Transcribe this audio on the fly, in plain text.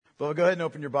Well, go ahead and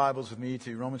open your Bibles with me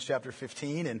to Romans chapter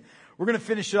 15. And we're going to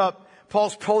finish up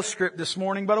Paul's postscript this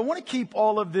morning. But I want to keep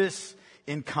all of this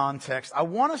in context. I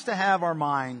want us to have our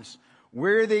minds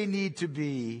where they need to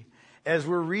be as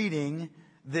we're reading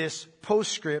this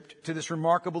postscript to this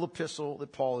remarkable epistle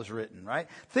that Paul has written, right?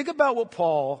 Think about what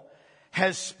Paul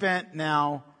has spent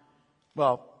now,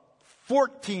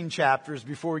 14 chapters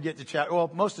before we get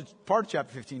to part of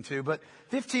chapter 15 too, but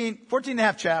 14 and a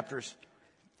half chapters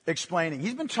explaining.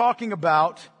 He's been talking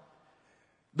about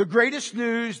the greatest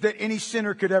news that any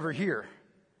sinner could ever hear,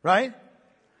 right?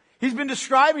 He's been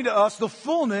describing to us the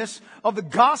fullness of the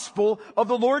gospel of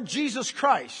the Lord Jesus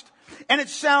Christ. And it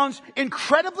sounds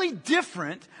incredibly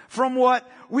different from what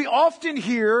we often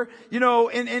hear,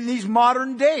 in these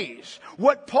modern days.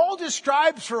 What Paul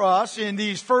describes for us in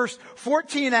these first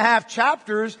 14 and a half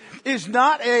chapters is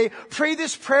not a pray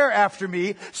this prayer after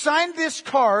me, sign this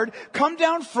card, come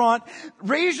down front,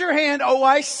 raise your hand, oh,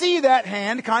 I see that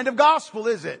hand kind of gospel,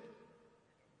 is it?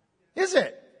 Is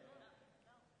it?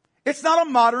 It's not a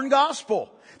modern gospel.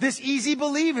 This easy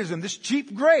believism, this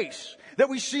cheap grace that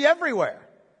we see everywhere.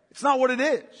 It's not what it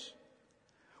is.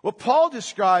 What Paul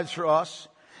describes for us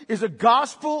is a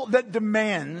gospel that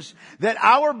demands that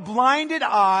our blinded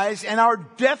eyes and our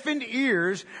deafened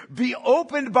ears be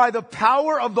opened by the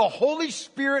power of the Holy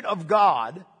Spirit of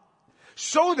God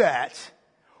so that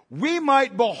we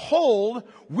might behold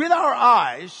with our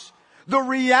eyes the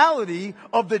reality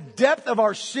of the depth of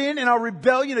our sin and our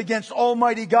rebellion against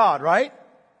Almighty God, right?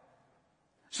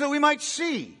 So we might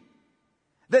see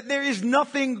that there is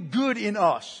nothing good in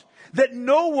us, that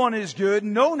no one is good,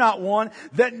 no, not one,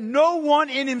 that no one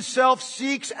in himself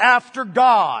seeks after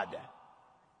God.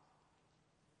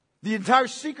 The entire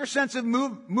seeker-sensitive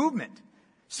movement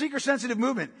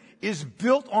is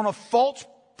built on a false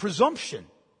presumption.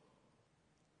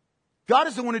 God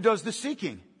is the one who does the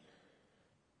seeking.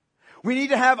 We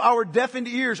need to have our deafened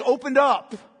ears opened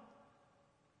up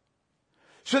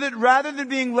so that rather than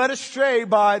being led astray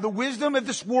by the wisdom of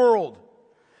this world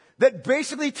that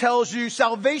basically tells you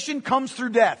salvation comes through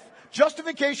death,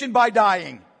 justification by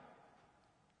dying.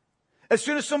 As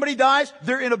soon as somebody dies,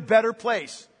 they're in a better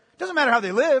place. Doesn't matter how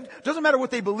they lived, doesn't matter what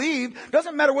they believed,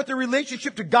 doesn't matter what their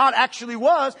relationship to God actually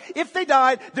was. If they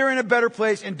died, they're in a better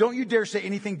place. And don't you dare say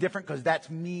anything different because that's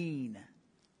mean.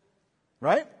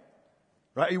 Right?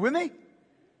 Right? Are you with me?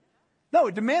 No,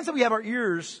 it demands that we have our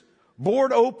ears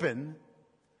bored open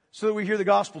so that we hear the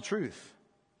gospel truth.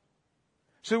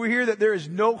 So we hear that there is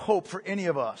no hope for any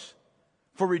of us.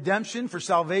 For redemption, for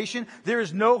salvation. There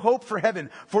is no hope for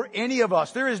heaven for any of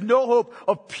us. There is no hope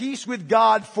of peace with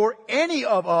God for any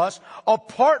of us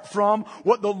apart from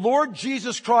what the Lord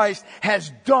Jesus Christ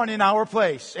has done in our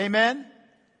place. Amen?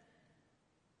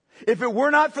 If it were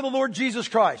not for the Lord Jesus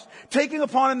Christ taking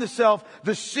upon himself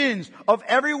the sins of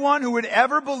everyone who would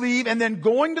ever believe and then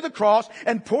going to the cross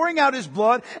and pouring out his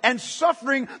blood and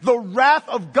suffering the wrath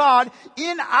of God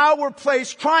in our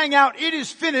place, crying out, it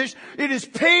is finished, it is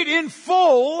paid in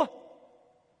full,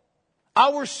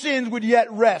 our sins would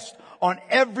yet rest on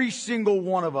every single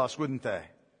one of us, wouldn't they?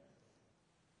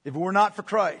 If it were not for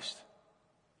Christ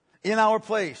in our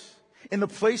place, in the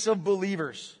place of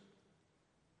believers,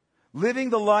 living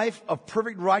the life of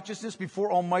perfect righteousness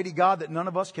before Almighty God that none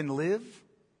of us can live.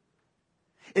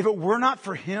 If it were not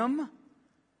for Him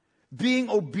being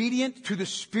obedient to the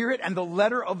Spirit and the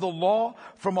letter of the law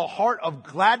from a heart of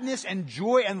gladness and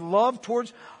joy and love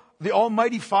towards the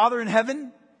Almighty Father in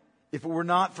heaven, if it were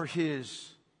not for His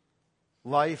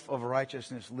life of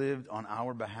righteousness lived on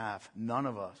our behalf, none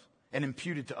of us, and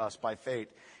imputed to us by faith,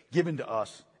 given to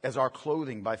us as our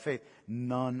clothing by faith,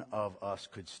 none of us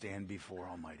could stand before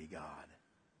Almighty God.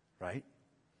 Right?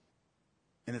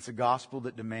 And it's a gospel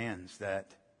that demands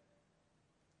that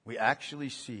we actually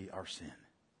see our sin.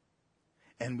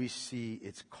 And we see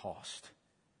its cost.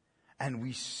 And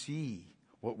we see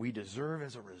what we deserve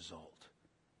as a result.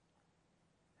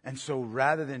 And so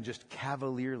rather than just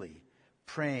cavalierly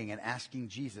praying and asking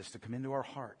Jesus to come into our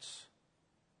hearts,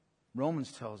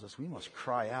 Romans tells us we must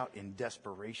cry out in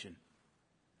desperation.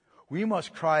 We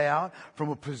must cry out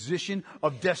from a position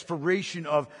of desperation,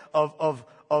 of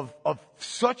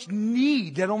such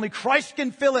need that only Christ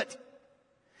can fill it.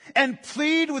 And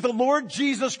plead with the Lord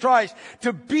Jesus Christ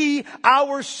to be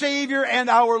our Savior and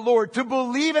our Lord. To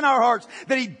believe in our hearts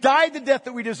that He died the death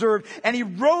that we deserved. And He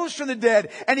rose from the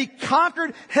dead. And He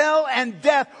conquered hell and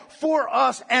death for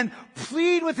us. And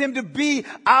plead with Him to be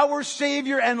our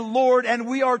Savior and Lord. And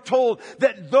we are told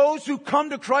that those who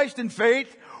come to Christ in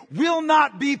faith will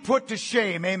not be put to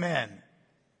shame. Amen.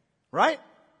 Right?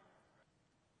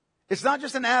 It's not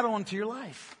just an add-on to your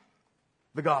life,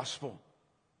 the gospel.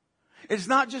 It's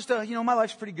not just my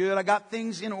life's pretty good. I got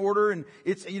things in order and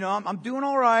it's, I'm doing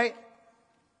all right.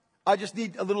 I just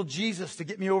need a little Jesus to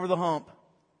get me over the hump.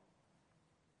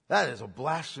 That is a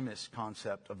blasphemous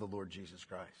concept of the Lord Jesus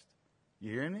Christ.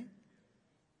 You hearing me?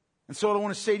 And so what I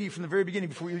want to say to you from the very beginning,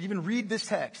 before you even read this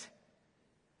text,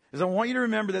 is I want you to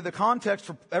remember that the context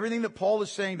for everything that Paul is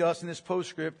saying to us in this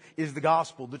postscript is the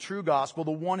gospel, the true gospel,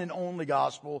 the one and only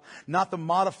gospel, not the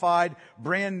modified,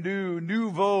 brand new,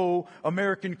 nouveau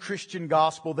American Christian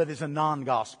gospel that is a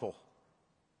non-gospel.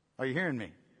 Are you hearing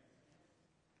me?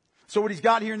 So what he's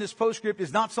got here in this postscript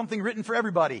is not something written for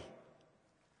everybody.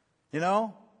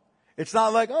 It's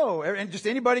not like, and just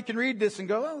anybody can read this and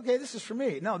go, oh, okay, this is for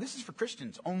me. No, this is for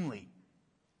Christians only.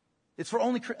 It's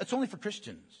only for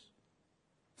Christians.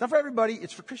 It's not for everybody,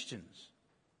 it's for Christians.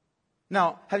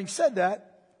 Now, having said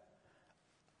that,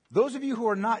 those of you who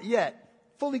are not yet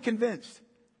fully convinced,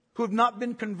 who have not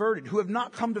been converted, who have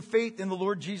not come to faith in the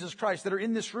Lord Jesus Christ, that are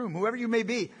in this room, whoever you may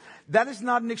be, that is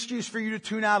not an excuse for you to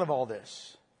tune out of all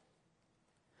this.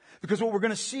 Because what we're going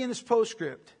to see in this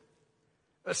postscript,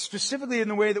 specifically in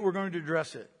the way that we're going to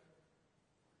address it,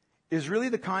 is really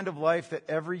the kind of life that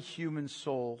every human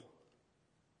soul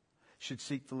should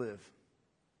seek to live.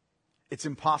 It's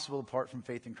impossible apart from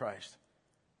faith in Christ.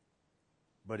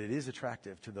 But it is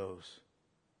attractive to those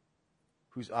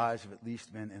whose eyes have at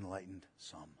least been enlightened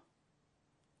some.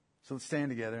 So let's stand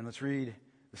together and let's read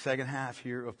the second half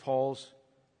here of Paul's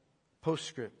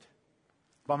postscript.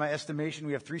 By my estimation,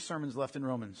 we have 3 sermons left in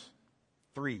Romans.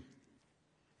 3.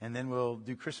 And then we'll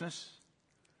do Christmas.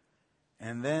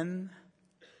 And then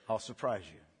I'll surprise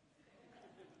you.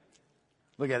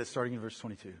 Look at it starting in verse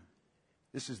 22.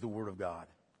 This is the word of God.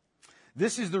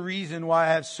 This is the reason why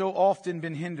I have so often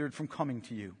been hindered from coming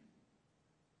to you.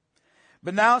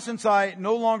 But now, since I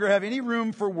no longer have any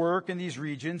room for work in these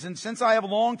regions, and since I have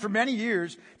longed for many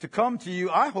years to come to you,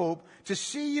 I hope to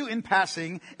see you in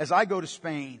passing as I go to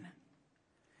Spain,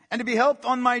 and to be helped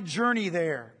on my journey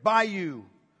there by you,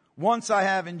 once I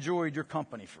have enjoyed your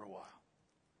company for a while.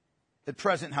 At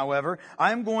present, however,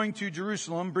 I am going to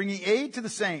Jerusalem, bringing aid to the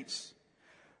saints.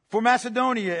 For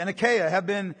Macedonia and Achaia have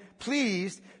been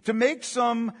pleased to make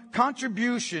some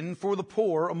contribution for the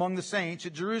poor among the saints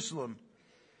at Jerusalem.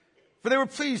 For they were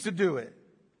pleased to do it.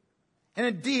 And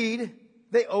indeed,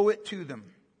 they owe it to them.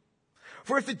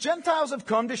 For if the Gentiles have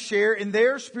come to share in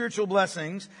their spiritual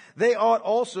blessings, they ought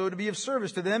also to be of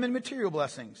service to them in material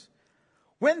blessings.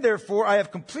 When therefore I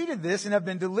have completed this and have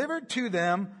been delivered to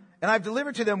them, and I've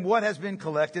delivered to them what has been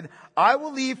collected, I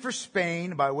will leave for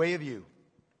Spain by way of you.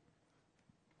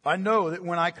 I know that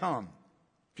when I come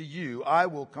to you, I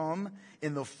will come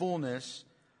in the fullness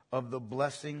of the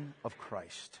blessing of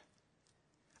Christ.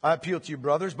 I appeal to you,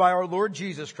 brothers, by our Lord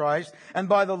Jesus Christ and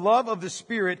by the love of the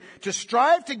Spirit, to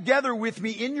strive together with me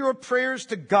in your prayers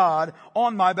to God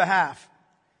on my behalf,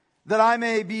 that I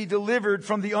may be delivered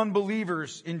from the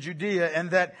unbelievers in Judea,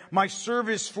 and that my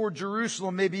service for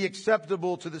Jerusalem may be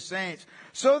acceptable to the saints,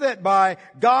 so that by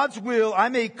God's will I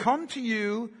may come to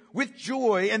you with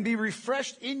joy and be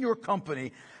refreshed in your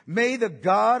company. May the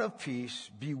God of peace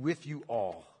be with you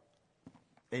all.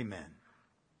 Amen.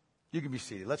 You can be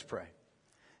seated. Let's pray.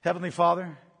 Heavenly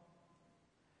Father,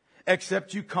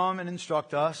 except you come and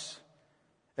instruct us,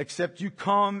 except you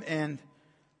come and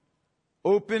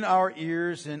open our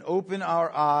ears and open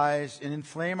our eyes and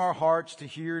inflame our hearts to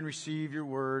hear and receive your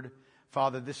word,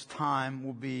 Father, this time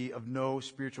will be of no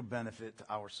spiritual benefit to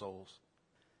our souls.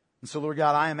 And so, Lord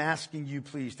God, I am asking you,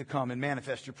 please, to come and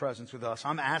manifest your presence with us.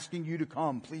 I'm asking you to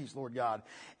come, please, Lord God,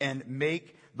 and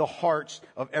make the hearts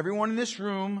of everyone in this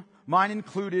room, mine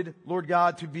included, Lord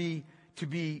God, to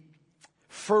be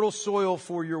fertile soil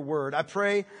for your word. I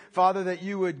pray, Father, that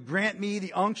you would grant me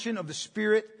the unction of the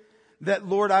Spirit, that,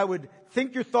 Lord, I would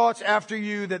think your thoughts after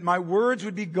you, that my words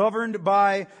would be governed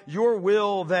by your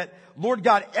will, that, Lord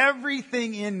God,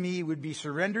 everything in me would be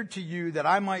surrendered to you, that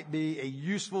I might be a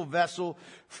useful vessel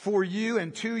for you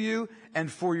and to you and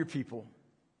for your people.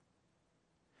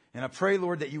 And I pray,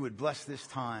 Lord, that you would bless this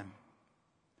time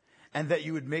and that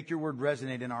you would make your word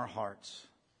resonate in our hearts.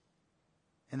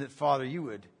 And that, Father, you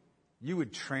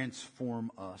would transform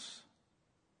us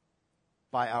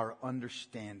by our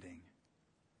understanding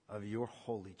of your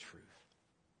holy truth.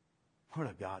 What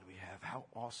a God we have. How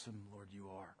awesome, Lord, you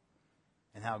are.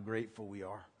 And how grateful we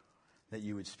are that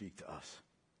you would speak to us.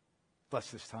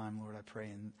 Bless this time, Lord, I pray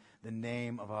in the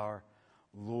name of our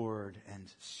Lord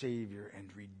and Savior and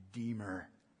Redeemer,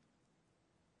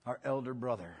 our elder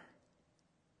brother,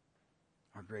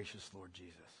 our gracious Lord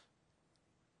Jesus.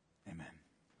 Amen.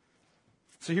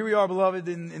 So here we are, beloved,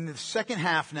 in the second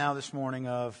half now this morning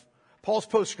of Paul's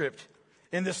postscript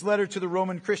in this letter to the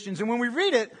Roman Christians. And when we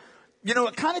read it,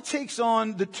 it kind of takes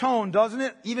on the tone, doesn't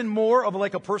it? Even more of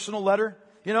like a personal letter.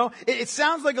 It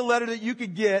sounds like a letter that you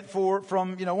could get from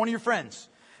one of your friends.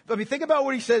 I mean, think about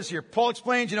what he says here. Paul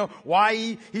explains,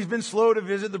 why he's been slow to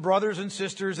visit the brothers and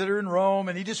sisters that are in Rome.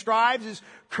 And he describes his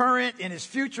current and his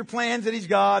future plans that he's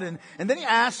got. And then he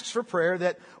asks for prayer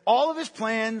that all of his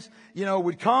plans,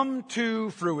 would come to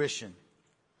fruition.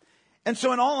 And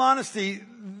so in all honesty,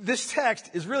 this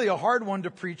text is really a hard one to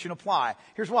preach and apply.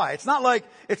 Here's why. It's not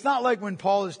like when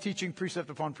Paul is teaching precept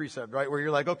upon precept, right? Where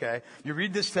you're like, okay, you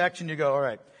read this text and you go, all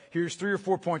right, here's 3 or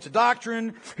 4 points of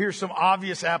doctrine. Here's some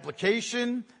obvious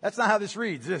application. That's not how this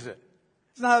reads, is it?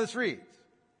 It's not how this reads.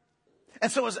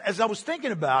 And so as I was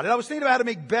thinking about it, I was thinking about how to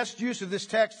make best use of this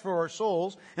text for our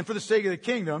souls and for the sake of the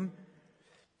kingdom.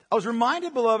 I was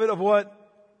reminded, beloved, of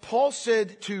what Paul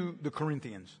said to the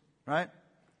Corinthians, right?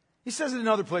 He says it in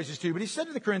other places too, but he said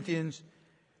to the Corinthians,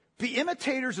 be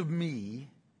imitators of me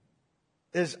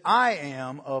as I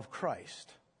am of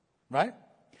Christ, right?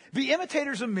 Be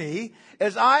imitators of me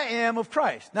as I am of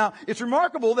Christ. Now, it's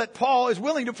remarkable that Paul is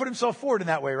willing to put himself forward in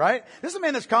that way, right? This is a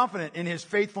man that's confident in his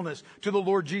faithfulness to the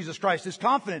Lord Jesus Christ. He's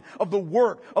confident of the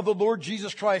work of the Lord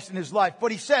Jesus Christ in his life.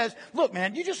 But he says, look,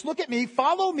 man, you just look at me,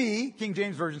 follow me. King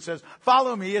James Version says,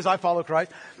 follow me as I follow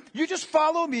Christ. You just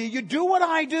follow me. You do what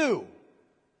I do.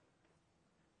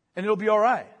 And it'll be all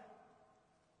right.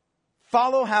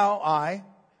 Follow how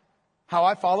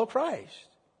I follow Christ.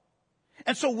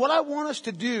 And so what I want us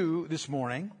to do this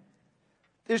morning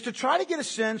is to try to get a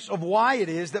sense of why it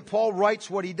is that Paul writes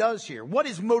what he does here. What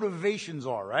his motivations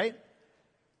are, right?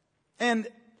 And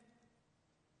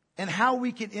how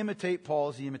we can imitate Paul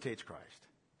as he imitates Christ.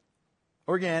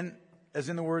 Or again, as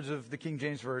in the words of the King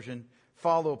James Version,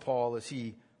 follow Paul as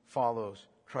he follows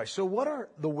Christ. So what are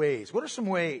the ways? What are some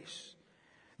ways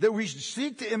that we should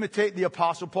seek to imitate the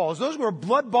Apostle Paul? As those who are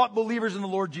blood-bought believers in the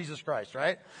Lord Jesus Christ,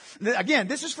 right? Again,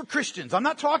 this is for Christians. I'm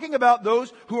not talking about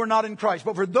those who are not in Christ,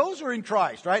 but for those who are in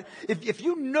Christ, right? If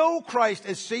you know Christ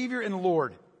as Savior and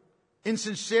Lord in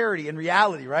sincerity and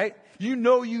reality, right?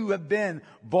 You have been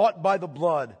bought by the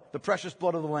blood, the precious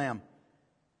blood of the Lamb.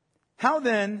 How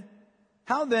then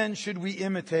should we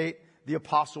imitate the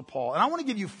Apostle Paul? And I want to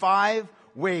give you 5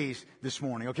 ways this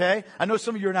morning, okay? I know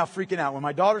some of you are now freaking out. When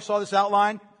my daughter saw this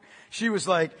outline, she was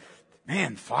like,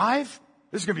 man, 5?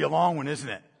 This is going to be a long one, isn't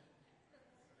it?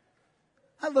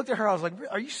 I looked at her, I was like,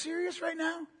 are you serious right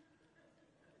now?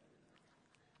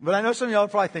 But I know some of y'all are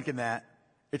probably thinking that.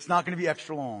 It's not going to be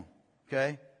extra long,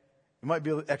 okay? It might be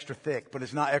a little extra thick, but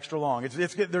it's not extra long.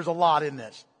 There's a lot in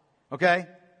this, okay?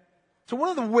 So what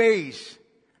are the ways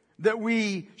that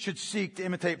we should seek to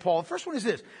imitate Paul? The first one is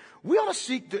this. We ought to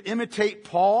seek to imitate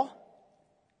Paul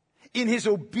in his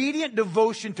obedient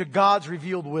devotion to God's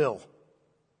revealed will.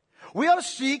 We ought to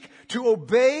seek to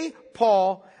obey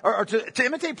Paul, or to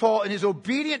imitate Paul in his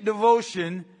obedient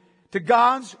devotion to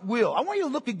God's will. I want you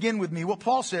to look again with me what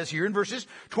Paul says here in verses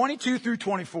 22 through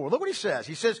 24. Look what he says.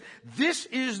 He says, this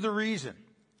is the reason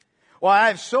why I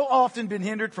have so often been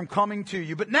hindered from coming to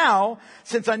you. But now,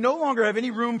 since I no longer have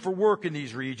any room for work in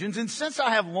these regions, and since I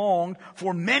have longed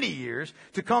for many years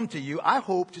to come to you, I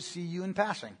hope to see you in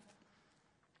passing.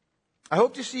 I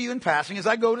hope to see you in passing as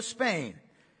I go to Spain,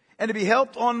 and to be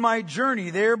helped on my journey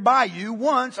there by you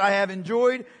once I have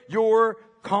enjoyed your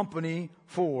company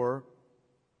for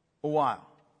a while.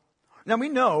 Now we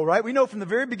know, right? We know from the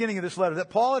very beginning of this letter that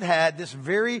Paul had this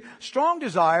very strong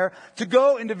desire to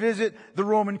go and to visit the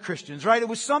Roman Christians, right? It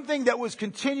was something that was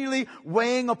continually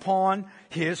weighing upon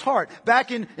his heart.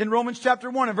 Back in Romans chapter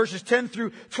 1 and verses 10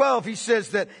 through 12, he says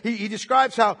that he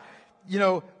describes how,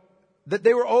 that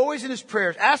they were always in his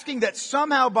prayers, asking that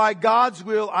somehow by God's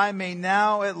will I may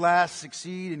now at last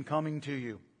succeed in coming to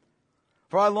you.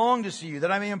 For I long to see you,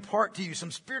 that I may impart to you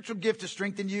some spiritual gift to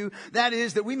strengthen you. That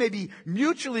is, that we may be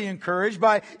mutually encouraged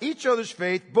by each other's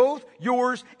faith, both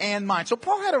yours and mine. So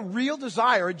Paul had a real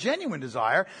desire, a genuine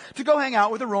desire, to go hang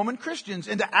out with the Roman Christians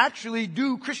and to actually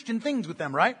do Christian things with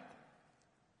them, right?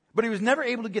 But he was never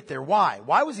able to get there. Why?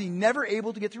 Why was he never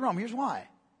able to get to Rome? Here's why.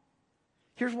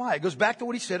 Here's why. It goes back to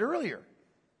what he said earlier.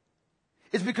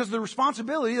 It's because of the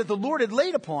responsibility that the Lord had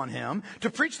laid upon him to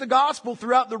preach the gospel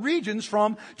throughout the regions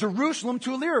from Jerusalem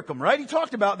to Illyricum, right? He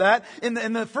talked about that in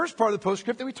the first part of the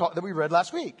postscript that we read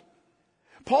last week.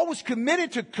 Paul was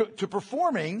committed to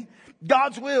performing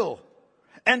God's will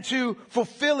and to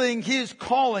fulfilling his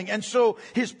calling. And so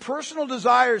his personal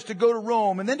desires to go to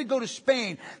Rome and then to go to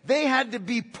Spain, they had to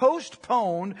be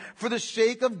postponed for the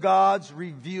sake of God's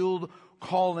revealed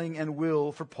calling and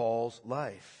will for Paul's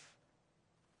life.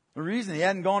 The reason he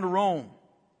hadn't gone to Rome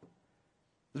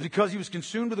It was because he was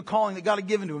consumed with the calling that God had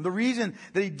given to him. The reason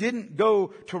that he didn't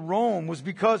go to Rome was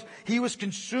because he was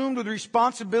consumed with the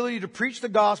responsibility to preach the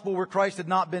gospel where Christ had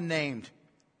not been named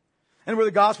and where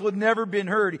the gospel had never been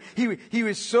heard. He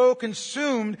was so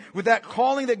consumed with that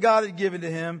calling that God had given to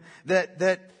him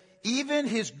that even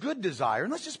his good desire,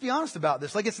 and let's just be honest about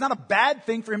this, like it's not a bad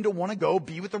thing for him to want to go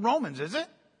be with the Romans, is it?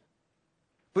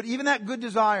 But even that good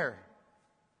desire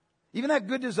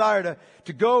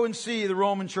to go and see the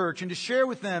Roman church and to share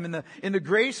with them in the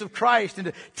grace of Christ and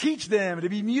to teach them and to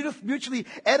be mutually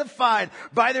edified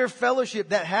by their fellowship,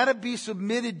 that had to be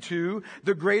submitted to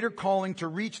the greater calling to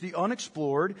reach the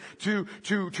unexplored, to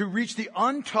reach the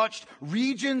untouched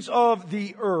regions of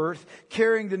the earth,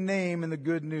 carrying the name and the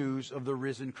good news of the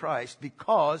risen Christ,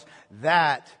 because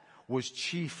that was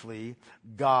chiefly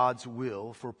God's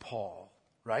will for Paul.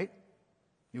 Right?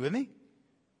 You with me?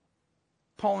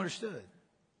 Paul understood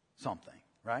something,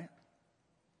 right?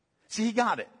 See, he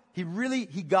got it. He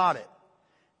got it.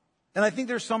 And I think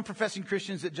there's some professing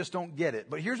Christians that just don't get it.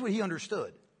 But here's what he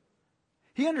understood.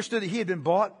 He understood that he had been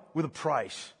bought with a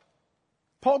price.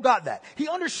 Paul got that. He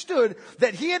understood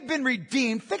that he had been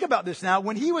redeemed. Think about this now.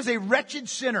 When he was a wretched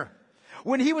sinner,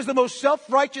 when he was the most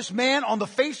self-righteous man on the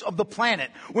face of the planet,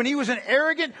 when he was an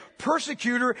arrogant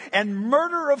persecutor and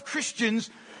murderer of Christians,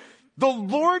 the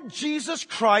Lord Jesus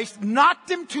Christ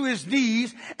knocked him to his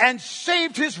knees and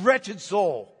saved his wretched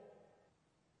soul.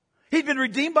 He'd been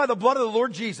redeemed by the blood of the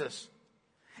Lord Jesus.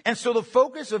 And so the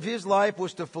focus of his life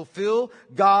was to fulfill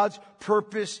God's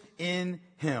purpose in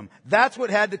him. That's what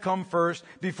had to come first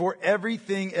before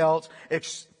everything else.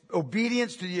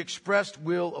 Obedience to the expressed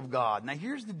will of God. Now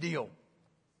here's the deal.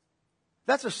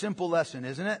 That's a simple lesson,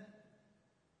 isn't it?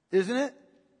 Isn't it?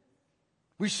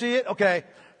 We see it? Okay.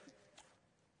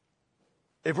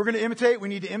 If we're going to imitate, we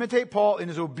need to imitate Paul in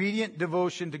his obedient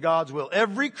devotion to God's will.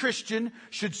 Every Christian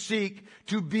should seek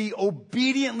to be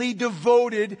obediently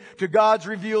devoted to God's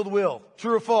revealed will.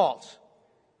 True or false?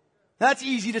 That's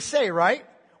easy to say, right?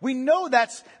 We know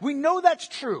that's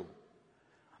true.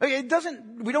 We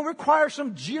don't require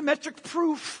some geometric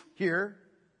proof here.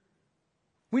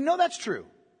 We know that's true.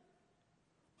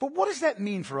 But what does that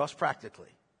mean for us practically?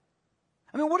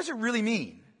 I mean, what does it really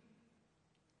mean?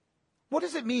 What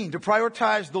does it mean to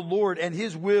prioritize the Lord and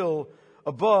His will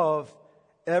above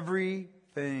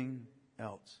everything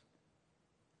else?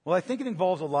 Well, I think it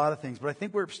involves a lot of things, but I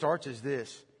think where it starts is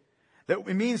this. That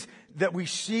it means that we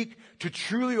seek to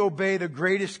truly obey the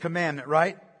greatest commandment,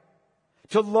 right?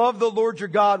 To love the Lord your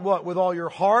God, what? With all your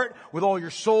heart, with all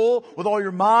your soul, with all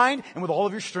your mind, and with all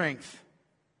of your strength.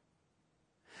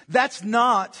 That's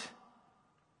not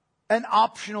an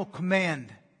optional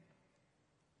command.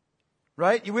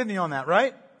 Right? You with me on that,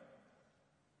 right?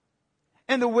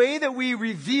 And the way that we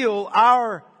reveal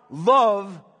our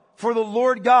love for the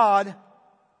Lord God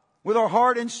with our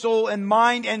heart and soul and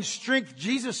mind and strength,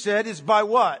 Jesus said, is by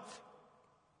what?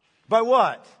 By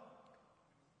what?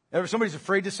 Somebody's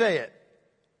afraid to say it.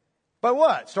 By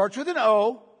what? Starts with an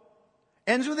O,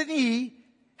 ends with an E,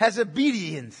 has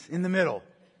obedience in the middle.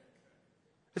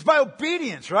 It's by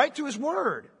obedience, right? To His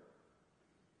Word.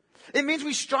 It means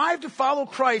we strive to follow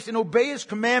Christ and obey His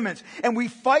commandments. And we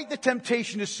fight the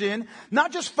temptation to sin.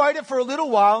 Not just fight it for a little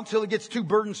while until it gets too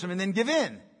burdensome and then give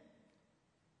in.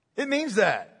 It means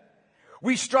that.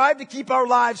 We strive to keep our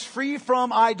lives free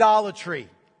from idolatry.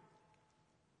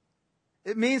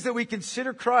 It means that we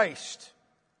consider Christ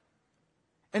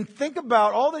and think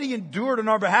about all that He endured on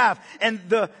our behalf and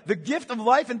the gift of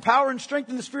life and power and strength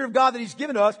in the Spirit of God that He's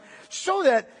given to us so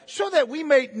that we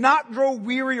may not grow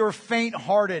weary or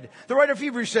faint-hearted. The writer of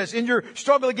Hebrews says, in your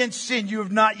struggle against sin, you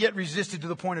have not yet resisted to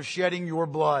the point of shedding your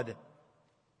blood.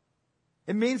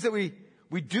 It means that we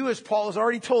do as Paul has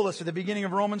already told us at the beginning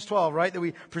of Romans 12, right? That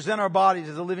we present our bodies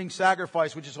as a living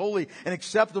sacrifice, which is holy and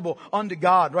acceptable unto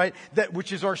God, right? That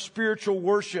which is our spiritual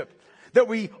worship. That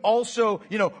we also,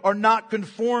 are not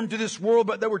conformed to this world,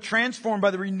 but that we're transformed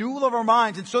by the renewal of our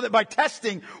minds. And so that by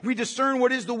testing, we discern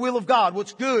what is the will of God,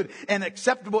 what's good and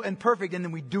acceptable and perfect, and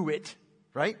then we do it,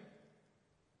 right?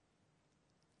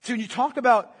 So when you talk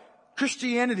about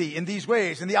Christianity in these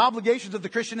ways and the obligations of the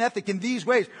Christian ethic in these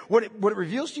ways, what it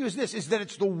reveals to you is this, is that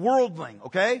it's the worldling,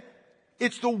 okay?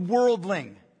 It's the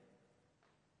worldling.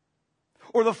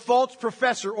 Or the false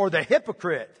professor or the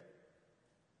hypocrite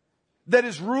that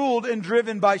is ruled and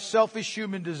driven by selfish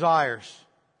human desires,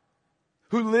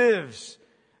 who lives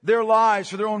their lives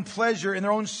for their own pleasure and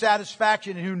their own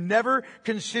satisfaction, and who never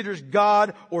considers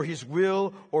God or His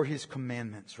will or His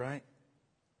commandments, right?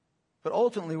 But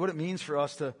ultimately what it means for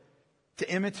us to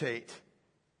imitate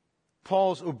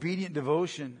Paul's obedient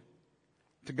devotion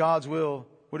to God's will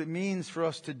what it means for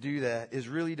us to do that is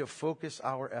really to focus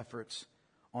our efforts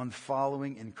on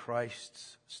following in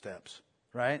Christ's steps,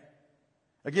 right?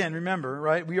 Again, remember,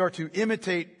 right? We are to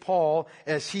imitate Paul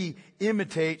as he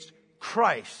imitates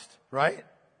Christ, right?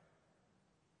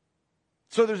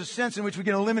 So there's a sense in which we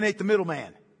can eliminate the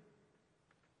middleman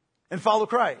and follow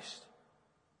Christ.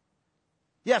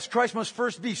 Yes, Christ must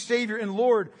first be Savior and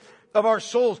Lord of our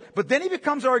souls, but then he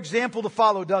becomes our example to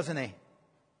follow, doesn't he?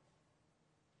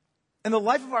 And the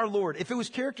life of our Lord, if it was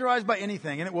characterized by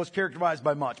anything, and it was characterized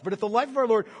by much, but if the life of our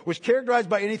Lord was characterized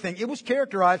by anything, it was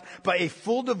characterized by a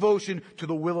full devotion to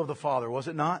the will of the Father, was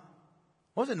it not?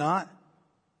 Was it not?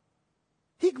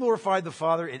 He glorified the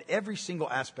Father in every single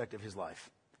aspect of his life.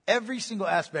 Every single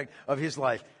aspect of his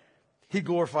life, he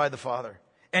glorified the Father.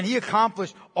 And he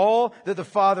accomplished all that the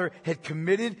Father had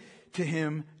committed to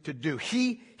him to do.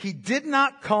 He did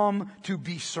not come to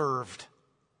be served.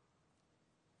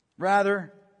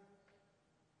 Rather,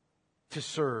 to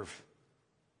serve.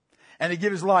 And to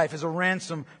give his life as a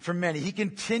ransom for many. He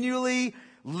continually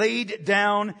laid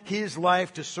down his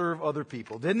life to serve other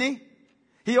people, didn't he?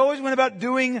 He always went about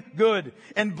doing good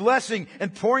and blessing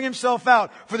and pouring himself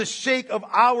out for the sake of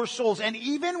our souls. And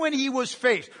even when he was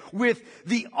faced with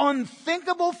the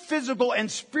unthinkable physical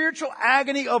and spiritual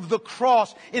agony of the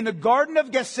cross in the Garden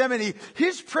of Gethsemane,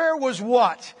 his prayer was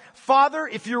what? Father,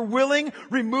 if you're willing,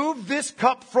 remove this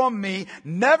cup from me.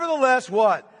 Nevertheless,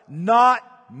 what? Not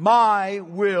my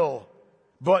will,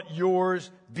 but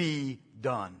yours be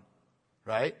done.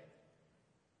 Right?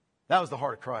 That was the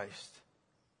heart of Christ.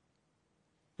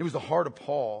 It was the heart of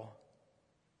Paul.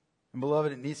 And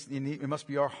beloved, it must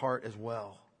be our heart as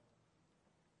well.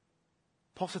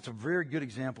 Paul sets a very good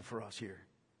example for us here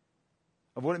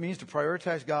of what it means to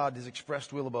prioritize God, his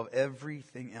expressed will above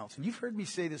everything else. And you've heard me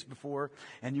say this before,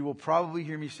 and you will probably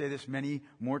hear me say this many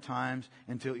more times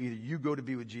until either you go to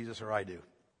be with Jesus or I do.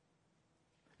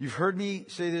 You've heard me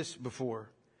say this before,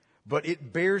 but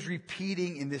it bears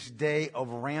repeating in this day of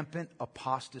rampant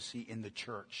apostasy in the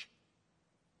church.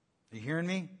 Are you hearing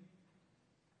me?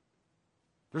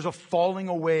 There's a falling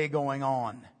away going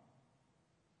on.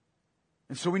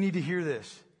 And so we need to hear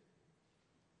this.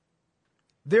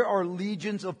 There are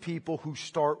legions of people who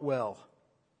start well.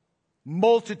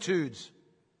 Multitudes.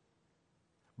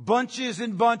 Bunches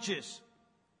and bunches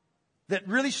that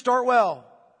really start well,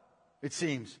 it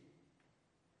seems.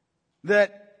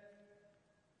 That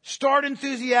start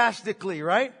enthusiastically,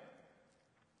 right?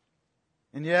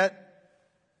 And yet,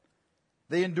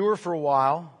 they endure for a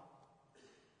while.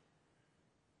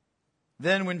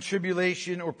 Then when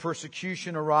tribulation or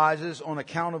persecution arises on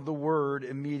account of the word,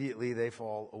 immediately they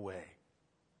fall away.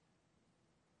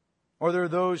 Or there are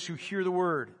those who hear the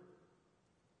word,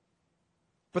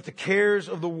 but the cares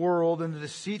of the world and the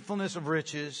deceitfulness of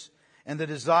riches and the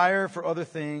desire for other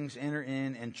things enter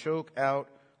in and choke out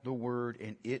the word,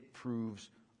 and it proves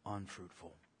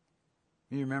unfruitful.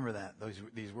 You remember that,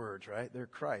 these words, right? They're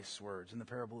Christ's words in the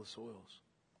parable of soils.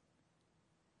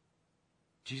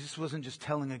 Jesus wasn't just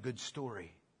telling a good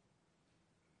story.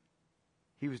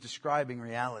 He was describing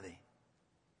reality.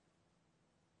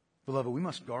 Beloved, we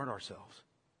must guard ourselves.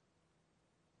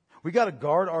 We got to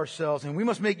guard ourselves, and we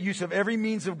must make use of every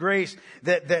means of grace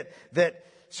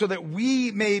so that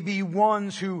we may be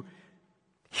ones who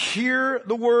hear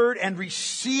the word and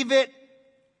receive it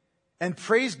and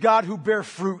praise God, who bear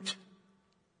fruit.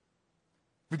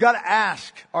 We've got to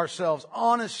ask ourselves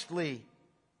honestly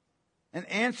and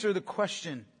answer the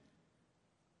question,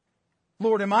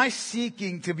 Lord, am I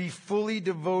seeking to be fully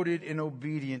devoted and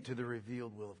obedient to the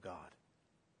revealed will of God?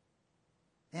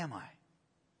 Am I?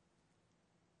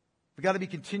 We've got to be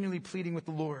continually pleading with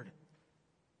the Lord.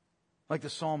 Like the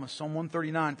psalmist, Psalm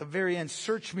 139, at the very end,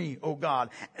 search me, O God,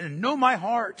 and know my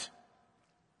heart.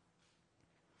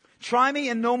 Try me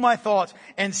and know my thoughts,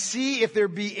 and see if there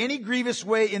be any grievous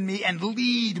way in me, and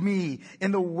lead me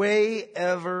in the way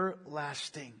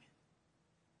everlasting.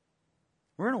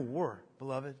 We're in a war,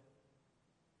 beloved.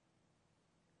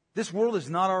 This world is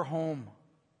not our home.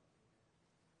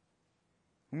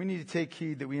 And we need to take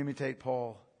heed that we imitate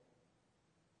Paul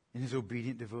in his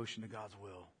obedient devotion to God's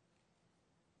will.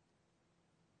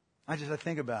 I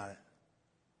think about it.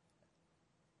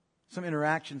 Some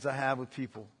interactions I have with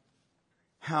people,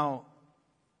 how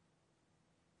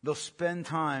they'll spend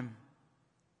time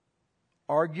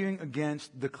arguing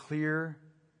against the clear,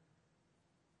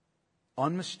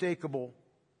 unmistakable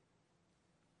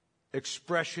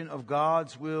expression of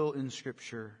God's will in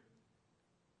Scripture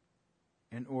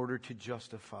in order to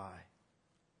justify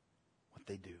what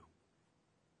they do.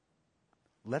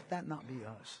 Let that not be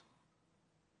us.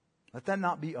 Let that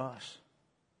not be us.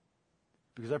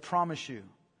 Because I promise you,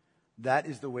 that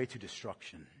is the way to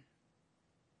destruction.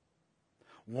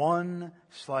 One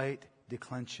slight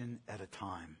declension at a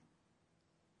time.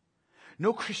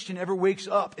 No Christian ever wakes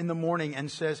up in the morning and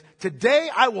says, today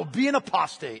I will be an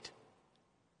apostate.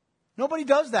 Nobody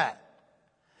does that.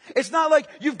 It's not like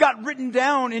you've got written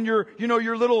down in your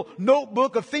little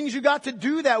notebook of things you got to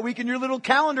do that week in your little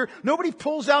calendar. Nobody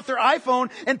pulls out their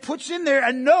iPhone and puts in there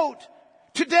a note.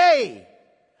 Today,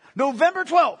 November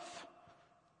 12th,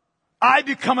 I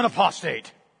become an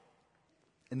apostate.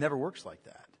 It never works like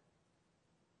that.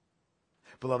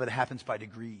 Beloved, it happens by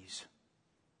degrees.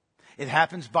 It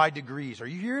happens by degrees. Are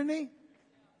you hearing me?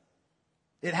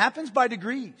 It happens by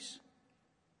degrees.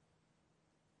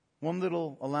 One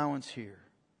little allowance here.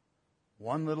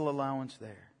 One little allowance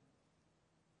there.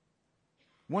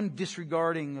 One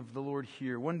disregarding of the Lord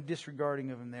here. One disregarding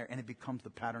of Him there. And it becomes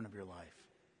the pattern of your life.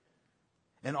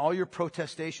 And all your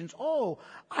protestations,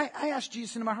 I asked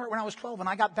Jesus into my heart when I was 12 and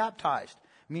I got baptized,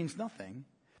 means nothing.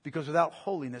 Because without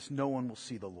holiness, no one will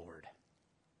see the Lord.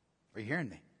 Are you hearing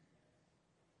me?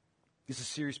 This is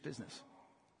serious business.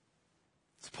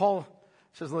 So Paul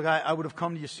says, look, I would have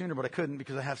come to you sooner, but I couldn't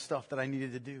because I have stuff that I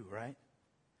needed to do, right?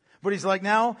 But he's like,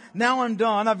 now I'm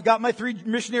done. I've got my 3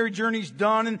 missionary journeys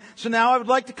done. And so now I would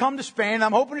like to come to Spain.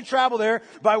 I'm hoping to travel there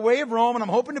by way of Rome. And I'm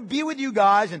hoping to be with you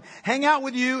guys and hang out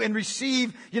with you and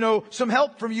receive, some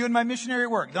help from you in my missionary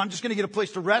work. I'm just going to get a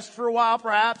place to rest for a while,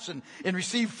 perhaps, and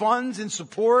receive funds and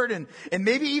support and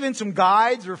maybe even some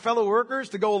guides or fellow workers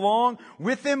to go along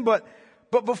with him. But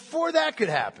before that could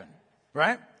happen,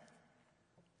 right?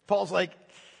 Paul's like,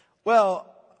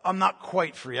 well, I'm not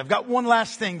quite free. I've got one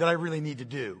last thing that I really need to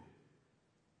do.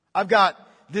 I've got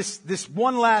this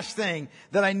one last thing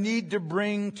that I need to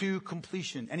bring to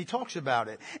completion. And he talks about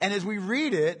it. And as we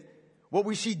read it, what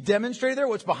we see demonstrated there,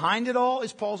 what's behind it all,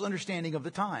 is Paul's understanding of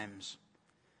the times.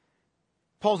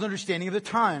 Paul's understanding of the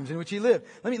times in which he lived.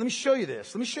 Let me show you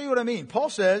this. Let me show you what I mean. Paul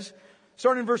says,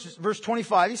 starting in verse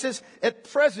 25, he says,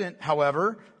 at present,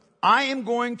 however, I am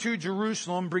going to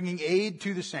Jerusalem bringing aid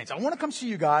to the saints. I want to come see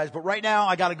you guys, but right now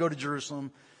I got to go to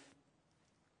Jerusalem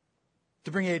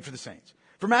to bring aid for the saints.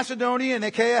 For Macedonia and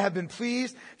Achaia have been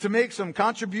pleased to make some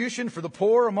contribution for the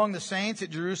poor among the saints at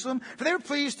Jerusalem, for they were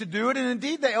pleased to do it, and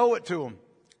indeed they owe it to them.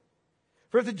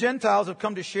 For if the Gentiles have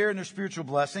come to share in their spiritual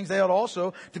blessings, they ought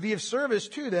also to be of service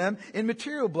to them in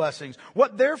material blessings. When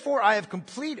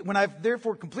I've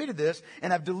therefore completed this,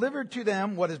 and have delivered to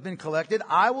them what has been collected,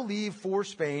 I will leave for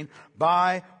Spain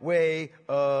by way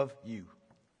of you.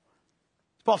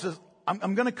 Paul says,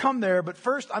 I'm going to come there, but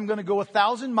first I'm going to go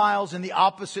 1,000 miles in the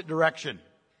opposite direction.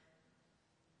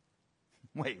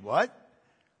 Wait, what?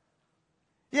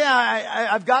 Yeah,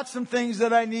 I've got some things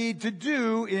that I need to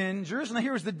do in Jerusalem. Now,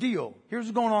 here's the deal. Here's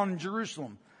what's going on in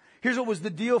Jerusalem. Here's what was the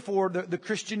deal for the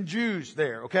Christian Jews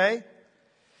there, okay?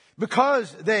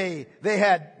 Because they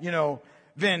had,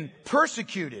 been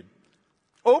persecuted,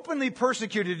 openly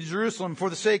persecuted in Jerusalem for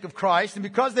the sake of Christ, and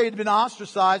because they had been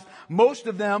ostracized, most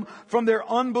of them from their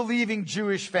unbelieving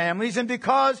Jewish families, and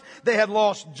because they had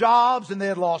lost jobs and they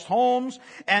had lost homes,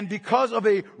 and because of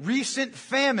a recent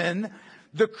famine,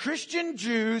 the Christian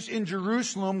Jews in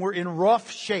Jerusalem were in rough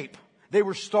shape. They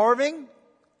were starving.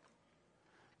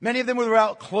 Many of them were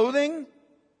without clothing.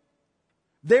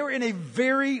 They were in a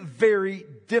very, very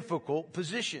difficult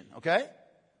position, okay?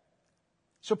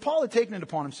 So Paul had taken it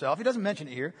upon himself, he doesn't mention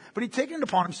it here, but he'd taken it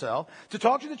upon himself to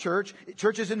talk to the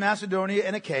churches in Macedonia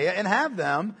and Achaia, and have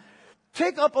them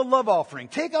take up a love offering,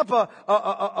 take up an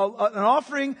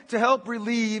offering to help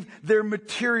relieve their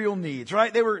material needs,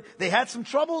 right? They had some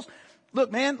troubles.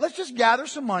 Look, man, let's just gather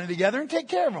some money together and take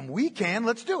care of them. We can,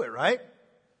 let's do it, right?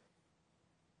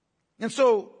 And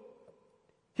so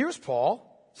here's Paul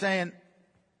saying,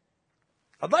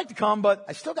 I'd like to come, but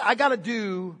I got to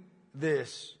do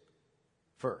this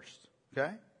first, okay?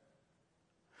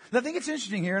 And I think it's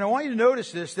interesting here, and I want you to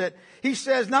notice this, that he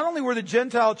says not only were the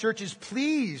Gentile churches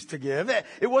pleased to give,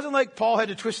 it wasn't like Paul had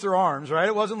to twist their arms, right?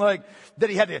 It wasn't like that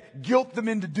he had to guilt them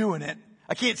into doing it.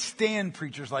 I can't stand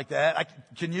preachers like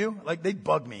that. Can you? Like, they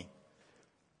bug me.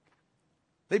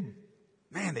 They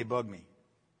bug me.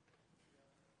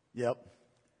 Yep.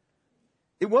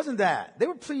 It wasn't that. They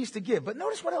were pleased to give. But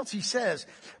notice what else he says.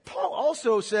 Paul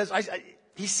also says,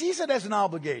 he sees it as an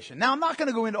obligation. Now, I'm not going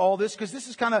to go into all this because this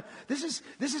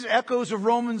is echoes of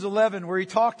Romans 11 where he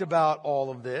talked about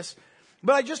all of this.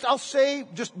 But I'll say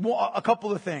just a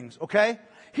couple of things, okay?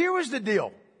 Here was the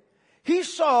deal. He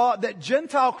saw that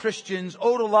Gentile Christians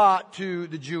owed a lot to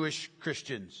the Jewish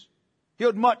Christians. They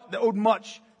owed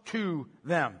much to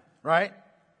them, right?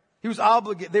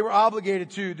 They were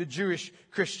obligated to the Jewish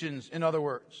Christians, in other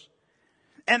words.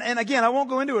 And again, I won't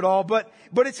go into it all, but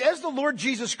it's as the Lord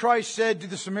Jesus Christ said to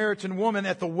the Samaritan woman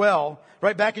at the well,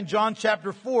 right back in John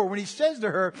chapter 4, when he says to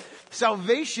her,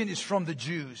 salvation is from the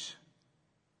Jews.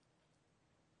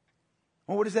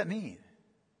 Well, what does that mean?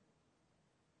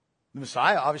 The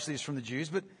Messiah obviously is from the Jews,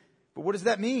 but what does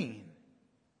that mean?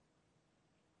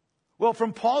 Well,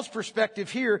 from Paul's perspective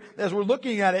here, as we're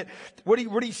looking at it, what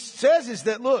he says is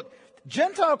that, look,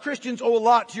 Gentile Christians owe a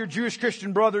lot to your Jewish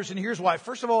Christian brothers, and here's why.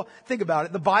 First of all, think about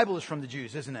it. The Bible is from the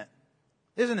Jews, isn't it?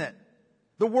 Isn't it?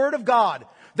 The Word of God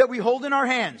that we hold in our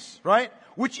hands, right?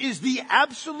 Which is the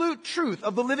absolute truth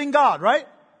of the living God, right?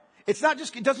 It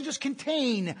doesn't just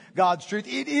contain God's truth.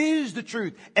 It is the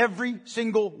truth. Every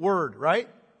single word, right?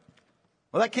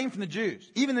 Well, that came from the Jews.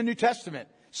 Even the New Testament,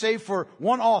 save for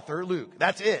one author, Luke.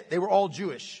 That's it. They were all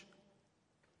Jewish.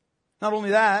 Not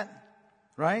only that,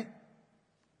 right?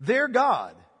 Their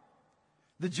God,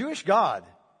 the Jewish God,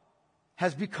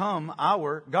 has become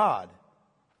our God.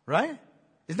 Right?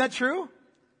 Isn't that true?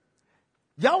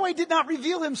 Yahweh did not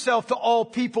reveal himself to all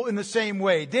people in the same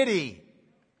way, did he?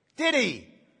 Did he?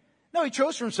 No, he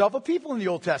chose for himself a people in the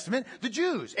Old Testament, the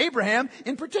Jews, Abraham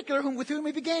in particular, with whom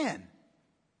he began.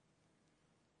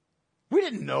 We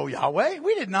didn't know Yahweh.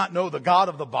 We did not know the God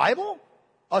of the Bible,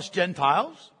 us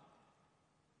Gentiles.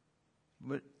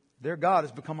 But their God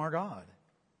has become our God.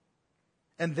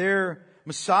 And their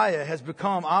Messiah has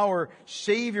become our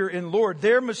Savior and Lord.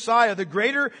 Their Messiah, the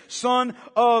greater Son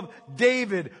of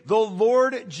David, the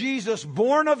Lord Jesus,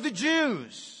 born of the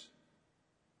Jews.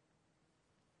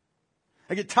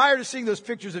 I get tired of seeing those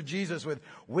pictures of Jesus with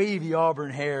wavy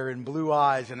auburn hair and blue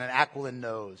eyes and an aquiline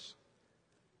nose.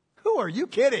 Who are you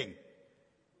kidding?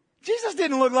 Jesus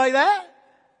didn't look like that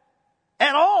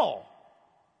at all.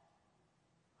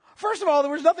 First of all,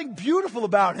 there was nothing beautiful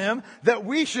about him that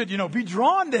we should, be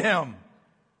drawn to him.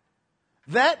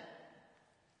 That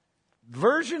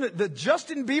version, the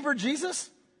Justin Bieber Jesus,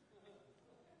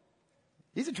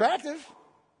 he's attractive,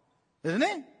 isn't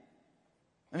he?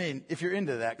 I mean, if you're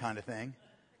into that kind of thing.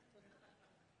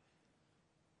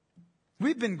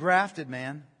 We've been grafted,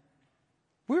 man.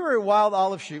 We were a wild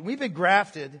olive shoot. We've been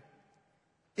grafted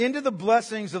into the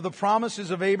blessings of the promises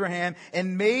of Abraham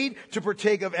and made to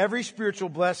partake of every spiritual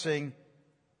blessing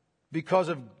because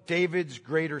of David's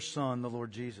greater son, the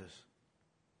Lord Jesus.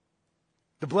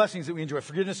 The blessings that we enjoy,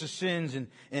 forgiveness of sins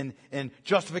and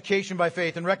justification by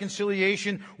faith and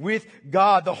reconciliation with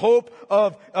God, the hope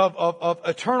of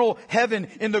eternal heaven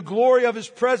in the glory of His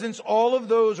presence, all of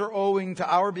those are owing to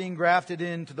our being grafted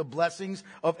into the blessings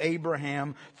of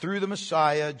Abraham through the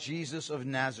Messiah, Jesus of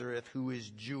Nazareth, who is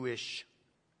Jewish.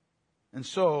 And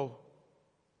so,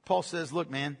 Paul says, look,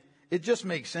 man, it just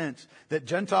makes sense that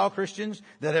Gentile Christians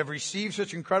that have received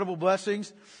such incredible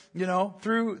blessings,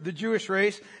 through the Jewish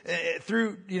race,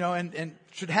 and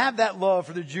should have that love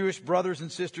for their Jewish brothers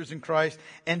and sisters in Christ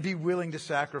and be willing to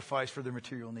sacrifice for their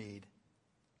material need.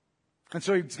 And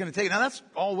so he's going to take it. Now that's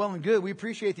all well and good. We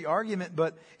appreciate the argument,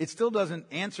 but it still doesn't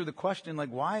answer the question, like,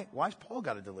 why's Paul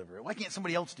got to deliver it? Why can't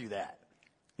somebody else do that?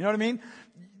 You know what I mean?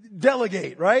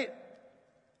 Delegate, right?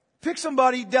 Pick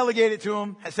somebody, delegate it to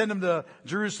them, send them to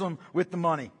Jerusalem with the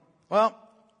money. Well,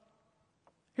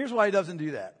 here's why he doesn't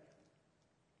do that.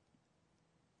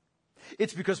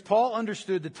 It's because Paul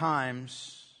understood the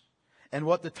times and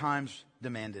what the times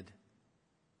demanded.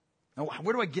 Now,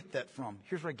 where do I get that from?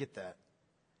 Here's where I get that.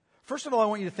 First of all, I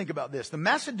want you to think about this. The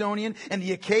Macedonian and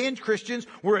the Achaean Christians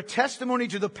were a testimony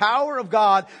to the power of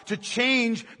God to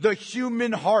change the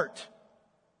human heart.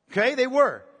 Okay? They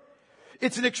were.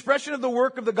 It's an expression of the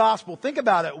work of the gospel. Think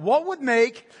about it. What would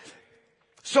make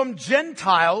some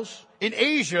Gentiles in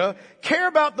Asia care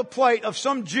about the plight of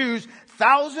some Jews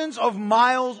thousands of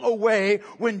miles away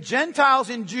when Gentiles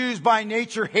and Jews by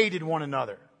nature hated one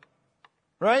another?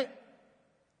 Right?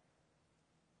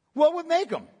 What would make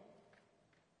them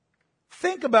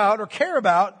think about or care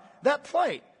about that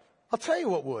plight? I'll tell you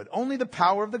what would. Only the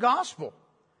power of the gospel.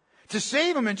 To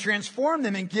save them and transform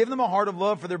them and give them a heart of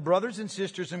love for their brothers and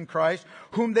sisters in Christ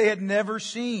whom they had never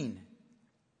seen.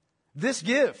 This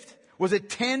gift was a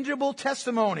tangible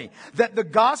testimony that the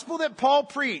gospel that Paul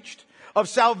preached of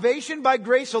salvation by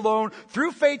grace alone,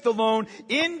 through faith alone,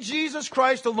 in Jesus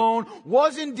Christ alone,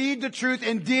 was indeed the truth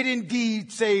and did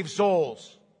indeed save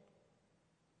souls.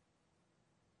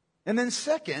 And then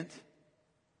second,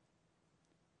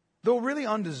 though really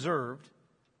undeserved,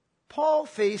 Paul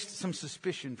faced some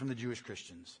suspicion from the Jewish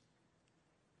Christians.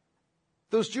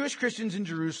 Those Jewish Christians in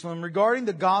Jerusalem regarding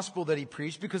the gospel that he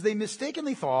preached, because they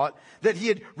mistakenly thought that he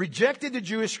had rejected the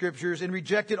Jewish scriptures and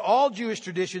rejected all Jewish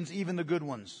traditions, even the good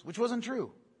ones, which wasn't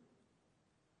true.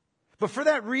 But for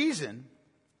that reason,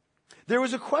 there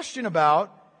was a question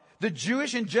about the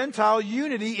Jewish and Gentile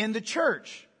unity in the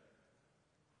church.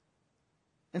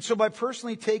 And so by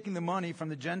personally taking the money from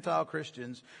the Gentile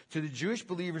Christians to the Jewish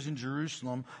believers in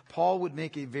Jerusalem, Paul would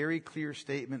make a very clear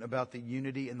statement about the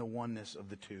unity and the oneness of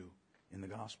the two in the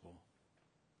gospel.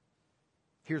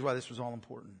 Here's why this was all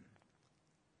important.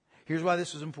 Here's why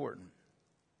this was important.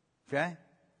 Okay?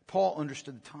 Paul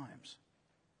understood the times.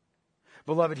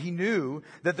 Beloved, he knew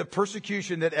that the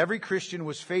persecution that every Christian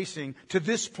was facing to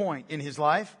this point in his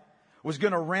life was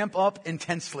going to ramp up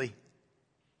intensely.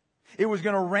 It was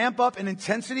going to ramp up in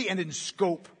intensity and in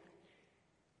scope.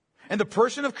 And the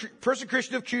persecution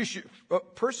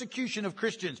of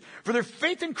Christians for their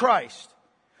faith in Christ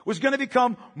was going to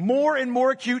become more and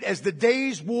more acute as the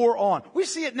days wore on. We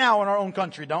see it now in our own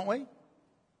country, don't we?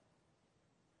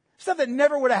 Stuff that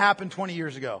never would have happened 20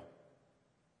 years ago.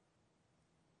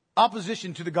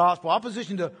 Opposition to the gospel,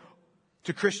 opposition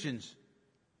to Christians.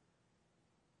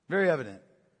 Very evident.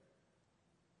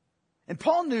 And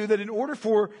Paul knew that in order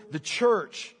for the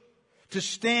church to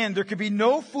stand, there could be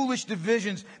no foolish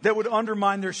divisions that would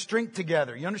undermine their strength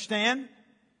together. You understand?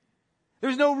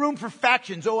 There's no room for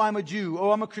factions. Oh, I'm a Jew.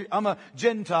 Oh, I'm a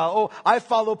Gentile. Oh, I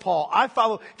follow Paul. I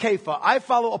follow Kepha. I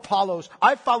follow Apollos.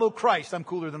 I follow Christ. I'm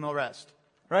cooler than the rest.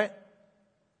 Right?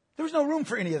 There was no room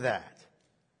for any of that.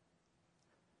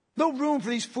 No room for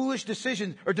these foolish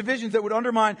decisions or divisions that would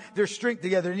undermine their strength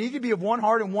together. They needed to be of one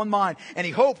heart and one mind. And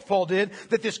he hoped, Paul did,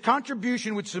 that this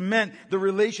contribution would cement the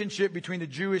relationship between the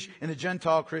Jewish and the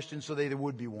Gentile Christians so they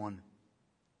would be one.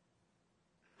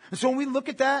 And so when we look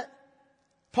at that,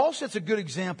 Paul sets a good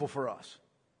example for us.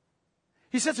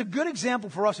 He sets a good example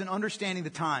for us in understanding the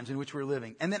times in which we're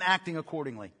living and then acting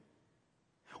accordingly.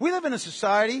 We live in a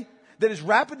society that is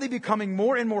rapidly becoming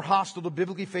more and more hostile to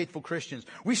biblically faithful Christians.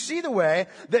 We see the way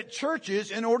that churches,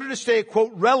 in order to stay,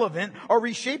 quote, relevant, are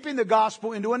reshaping the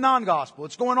gospel into a non-gospel.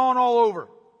 It's going on all over.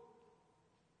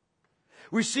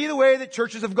 We see the way that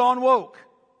churches have gone woke.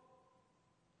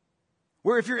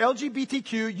 Where if you're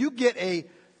LGBTQ, you get you're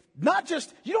not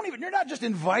just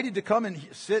invited to come and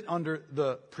sit under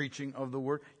the preaching of the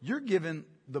word. You're given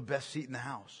the best seat in the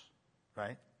house.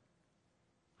 Right?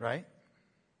 Right?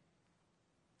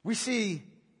 We see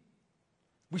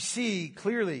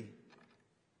clearly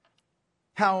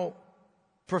how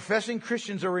professing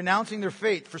Christians are renouncing their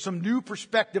faith for some new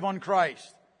perspective on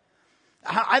Christ.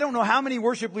 I don't know how many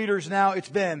worship leaders now it's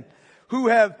been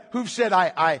who've said,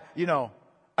 I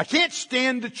can't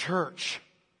stand the church.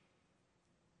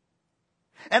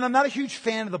 And I'm not a huge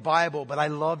fan of the Bible, but I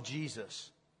love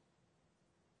Jesus.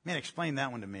 Man, explain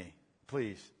that one to me,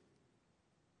 please.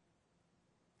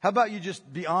 How about you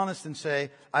just be honest and say,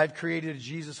 I've created a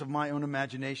Jesus of my own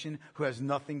imagination who has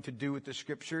nothing to do with the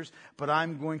Scriptures, but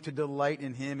I'm going to delight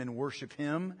in Him and worship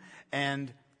Him,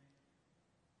 and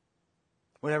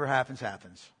whatever happens,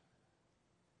 happens.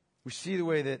 We see the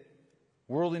way that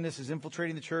worldliness is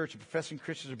infiltrating the church and professing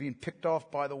Christians are being picked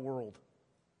off by the world.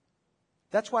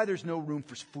 That's why there's no room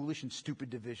for foolish and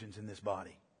stupid divisions in this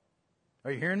body.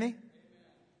 Are you hearing me?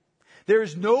 There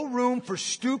is no room for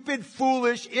stupid,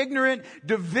 foolish, ignorant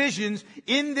divisions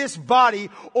in this body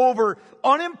over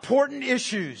unimportant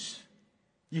issues.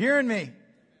 You hearing me?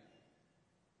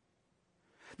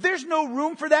 There's no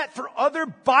room for that for other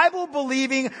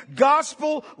Bible-believing,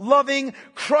 gospel-loving,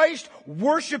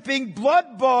 Christ-worshiping,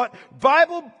 blood-bought,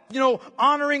 Bible,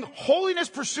 honoring,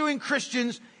 holiness-pursuing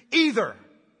Christians either.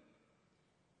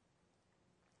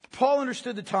 Paul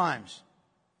understood the times.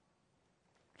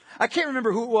 I can't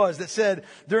remember who it was that said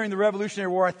during the Revolutionary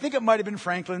War, I think it might have been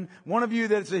Franklin. One of you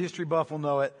that's a history buff will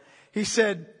know it. He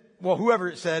said, whoever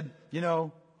it said,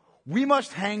 we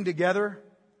must hang together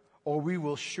or we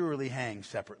will surely hang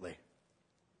separately.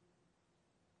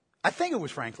 I think it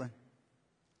was Franklin.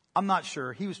 I'm not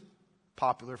sure. He was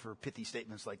popular for pithy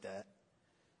statements like that.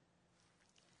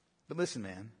 But listen,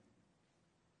 man.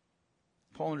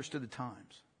 Paul understood the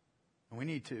times. And we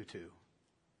need to, too.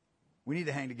 We need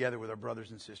to hang together with our brothers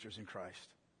and sisters in Christ.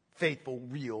 Faithful,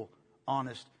 real,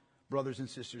 honest brothers and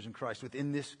sisters in Christ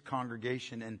within this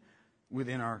congregation and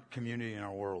within our community and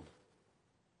our world.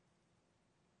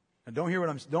 And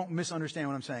don't misunderstand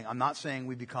what I'm saying. I'm not saying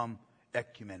we become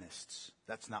ecumenists.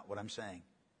 That's not what I'm saying.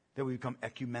 That we become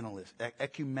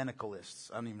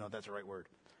ecumenicalists. I don't even know if that's the right word.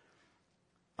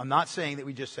 I'm not saying that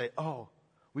we just say,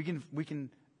 we can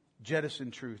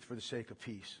jettison truth for the sake of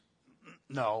peace.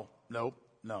 No.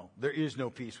 There is no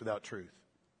peace without truth.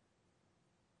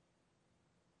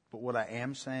 But what I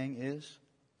am saying is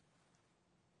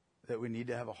that we need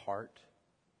to have a heart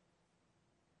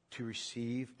to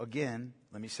receive, again,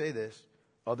 let me say this,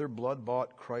 other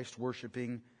blood-bought,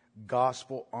 Christ-worshiping,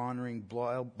 gospel-honoring,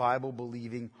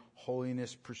 Bible-believing,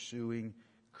 holiness-pursuing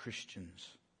Christians.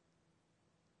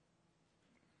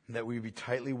 And that we be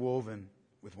tightly woven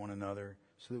with one another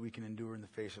so that we can endure in the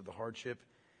face of the hardship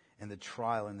and the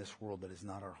trial in this world that is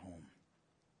not our home.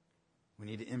 We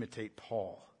need to imitate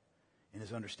Paul in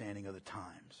his understanding of the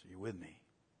times. Are you with me?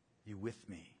 Are you with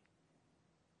me?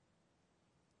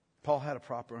 Paul had a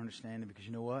proper understanding because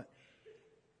you know what?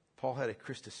 Paul had a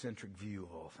Christocentric view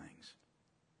of all things.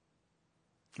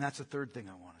 And that's the third thing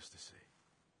I want us to see.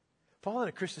 Paul had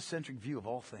a Christocentric view of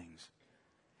all things.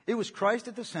 It was Christ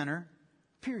at the center,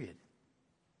 period.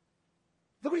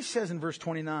 Look what he says in verse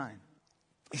 29.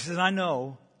 He says, I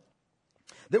know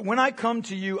that when I come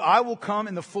to you, I will come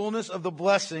in the fullness of the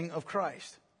blessing of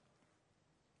Christ.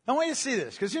 I want you to see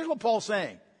this, because here's what Paul's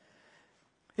saying.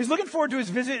 He's looking forward to his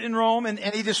visit in Rome, and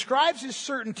he describes his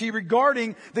certainty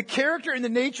regarding the character and the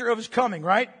nature of his coming,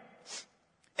 right?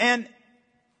 And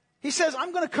he says,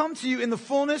 I'm going to come to you in the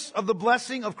fullness of the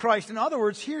blessing of Christ. In other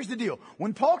words, here's the deal.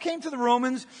 When Paul came to the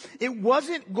Romans, it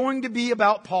wasn't going to be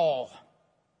about Paul.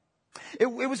 It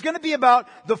was going to be about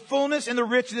the fullness and the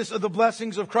richness of the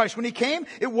blessings of Christ. When he came,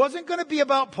 it wasn't going to be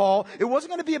about Paul. It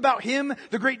wasn't going to be about him,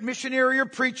 the great missionary or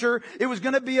preacher. It was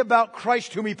going to be about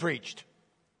Christ whom he preached.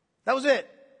 That was it.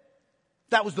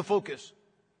 That was the focus.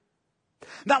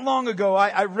 Not long ago,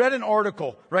 I read an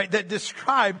article, right, that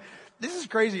described, this is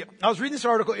crazy. I was reading this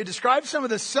article. It describes some of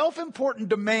the self-important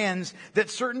demands that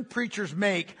certain preachers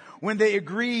make when they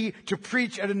agree to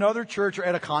preach at another church or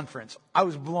at a conference. I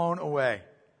was blown away.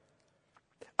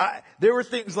 There were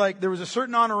things like, there was a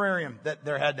certain honorarium that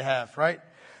there had to have, right?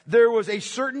 There was a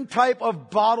certain type of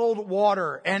bottled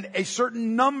water and a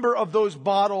certain number of those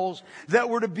bottles that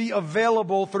were to be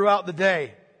available throughout the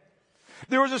day.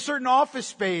 There was a certain office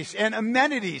space and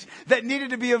amenities that needed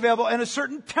to be available and a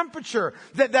certain temperature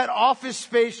that office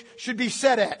space should be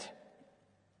set at.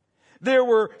 There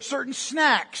were certain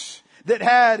snacks that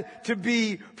had to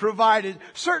be provided,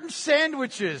 certain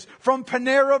sandwiches from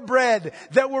Panera Bread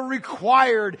that were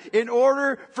required in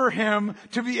order for him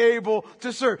to be able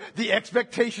to serve, the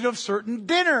expectation of certain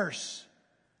dinners.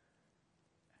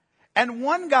 And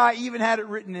one guy even had it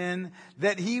written in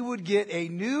that he would get a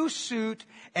new suit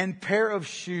and pair of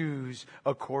shoes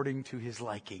according to his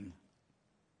liking.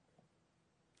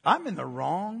 I'm in the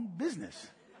wrong business.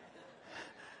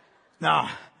 Now,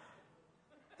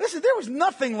 listen, there was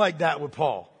nothing like that with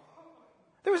Paul.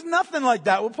 There was nothing like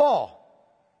that with Paul.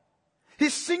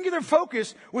 His singular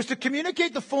focus was to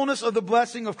communicate the fullness of the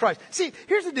blessing of Christ. See,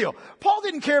 here's the deal. Paul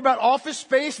didn't care about office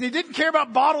space, and he didn't care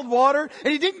about bottled water,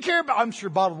 and he didn't care about, I'm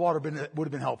sure bottled water would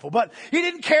have been helpful, but he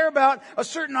didn't care about a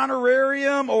certain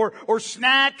honorarium or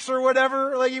snacks or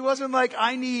whatever. Like, he wasn't like,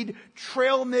 I need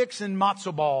trail mix and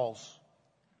matzo balls.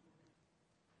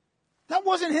 That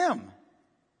wasn't him.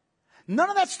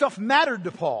 None of that stuff mattered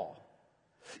to Paul.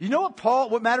 You know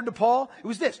what mattered to Paul? It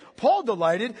was this. Paul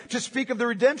delighted to speak of the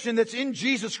redemption that's in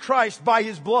Jesus Christ by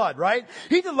his blood, right?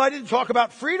 He delighted to talk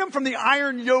about freedom from the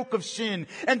iron yoke of sin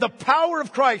and the power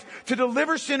of Christ to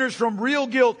deliver sinners from real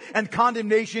guilt and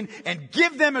condemnation and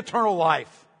give them eternal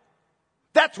life.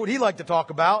 That's what he liked to talk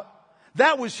about.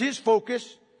 That was his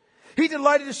focus. He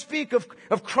delighted to speak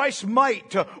of Christ's might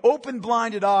to open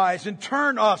blinded eyes and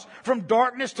turn us from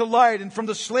darkness to light and from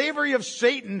the slavery of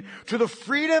Satan to the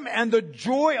freedom and the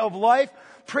joy of life.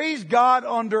 Praise God,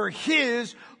 under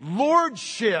his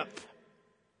lordship.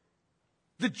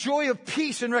 The joy of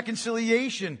peace and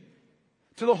reconciliation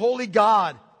to the holy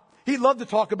God. He loved to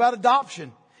talk about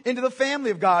adoption into the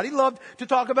family of God. He loved to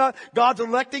talk about God's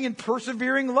electing and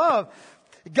persevering love.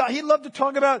 He loved to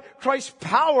talk about Christ's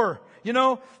power,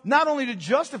 not only to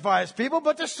justify his people,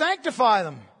 but to sanctify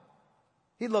them.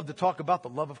 He loved to talk about the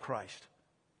love of Christ.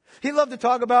 He loved to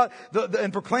talk about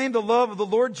and proclaim the love of the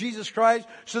Lord Jesus Christ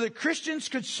so that Christians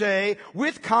could say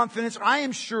with confidence, I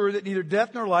am sure that neither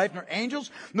death nor life, nor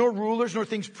angels, nor rulers, nor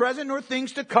things present, nor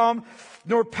things to come,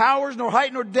 nor powers, nor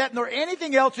height, nor depth, nor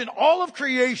anything else in all of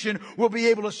creation will be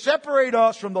able to separate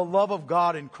us from the love of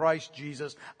God in Christ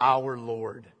Jesus our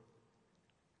Lord.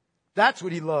 That's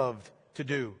what he loved to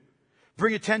do.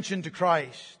 Bring attention to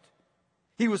Christ.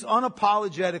 He was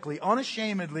unapologetically,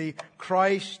 unashamedly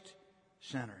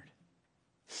Christ-centered.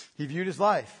 He viewed his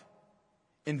life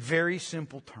in very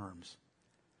simple terms.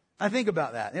 I think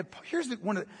about that. Here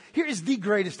is the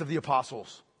greatest of the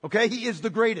apostles. Okay? He is the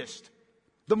greatest,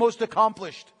 the most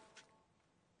accomplished.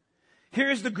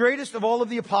 Here is the greatest of all of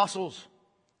the apostles.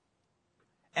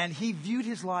 And he viewed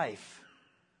his life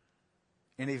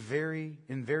in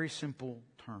very simple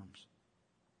terms.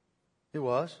 It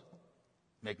was,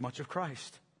 make much of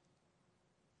Christ.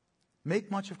 Make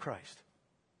much of Christ.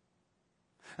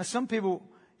 Now some people,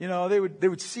 they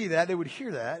would see that, they would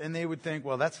hear that, and they would think,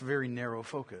 well, that's a very narrow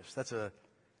focus. That's a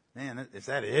Man, is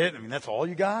that it? I mean, that's all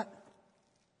you got?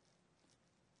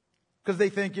 Because they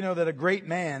think, that a great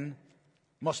man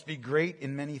must be great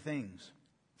in many things.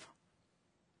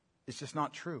 It's just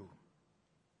not true.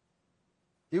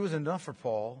 It was enough for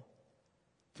Paul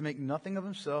to make nothing of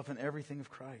himself and everything of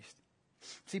Christ.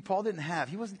 See, Paul didn't have,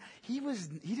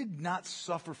 he did not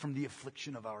suffer from the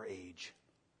affliction of our age.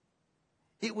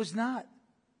 It was not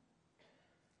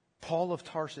Paul of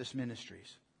Tarsus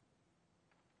Ministries,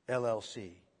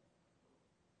 LLC.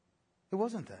 It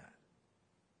wasn't that.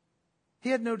 He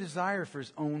had no desire for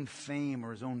his own fame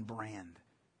or his own brand.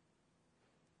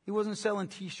 He wasn't selling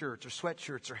t-shirts or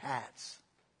sweatshirts or hats.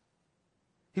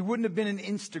 He wouldn't have been an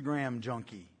Instagram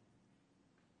junkie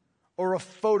or a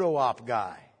photo op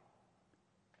guy.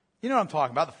 You know what I'm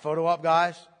talking about, the photo op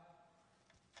guys?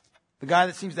 The guy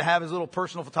that seems to have his little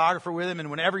personal photographer with him, and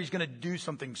whenever he's going to do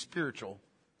something spiritual,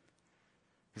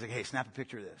 he's like, hey, snap a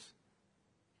picture of this.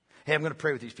 Hey, I'm going to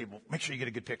pray with these people. Make sure you get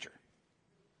a good picture.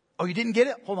 Oh, you didn't get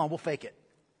it? Hold on, we'll fake it.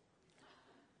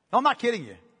 No, I'm not kidding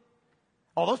you.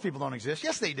 Oh, those people don't exist.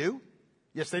 Yes, they do.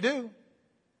 Yes, they do.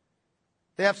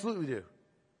 They absolutely do.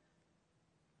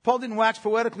 Paul didn't wax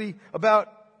poetically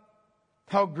about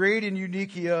how great and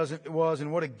unique he was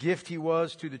and what a gift he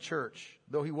was to the church,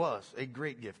 though he was a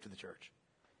great gift to the church.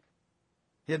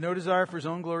 He had no desire for his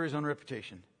own glory, his own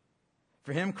reputation.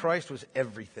 For him, Christ was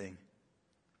everything.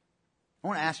 I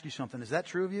want to ask you something. Is that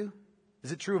true of you?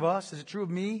 Is it true of us? Is it true of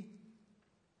me?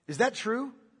 Is that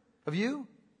true of you?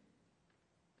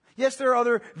 Yes, there are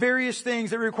other various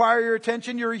things that require your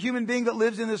attention. You're a human being that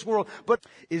lives in this world. But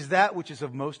is that which is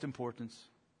of most importance?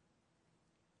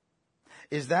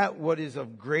 Is that what is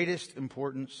of greatest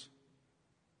importance?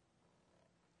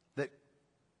 That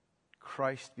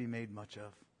Christ be made much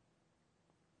of,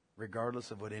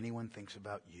 regardless of what anyone thinks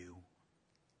about you.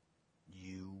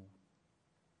 You.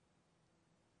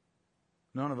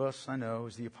 None of us, I know,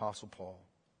 is the Apostle Paul.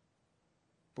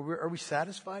 But are we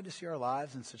satisfied to see our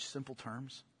lives in such simple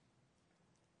terms?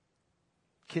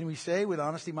 Can we say with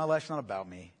honesty, my life's not about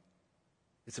me.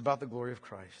 It's about the glory of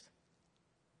Christ.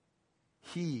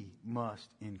 He must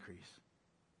increase.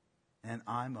 And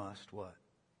I must what?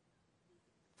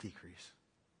 Decrease.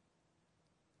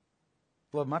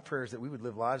 Beloved, my prayer is that we would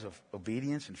live lives of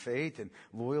obedience and faith and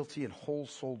loyalty and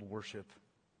whole-souled worship.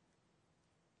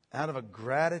 Out of a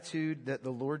gratitude that the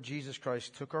Lord Jesus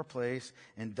Christ took our place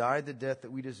and died the death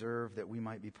that we deserve, that we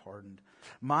might be pardoned.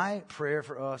 My prayer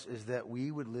for us is that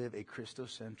we would live a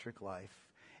Christocentric life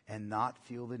and not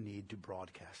feel the need to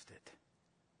broadcast it.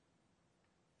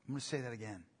 I'm going to say that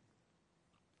again.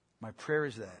 My prayer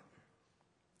is that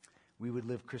we would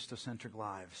live Christocentric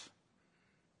lives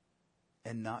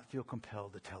and not feel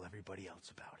compelled to tell everybody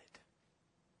else about it.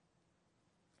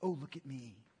 Oh, look at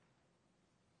me.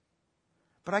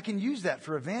 But I can use that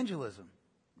for evangelism.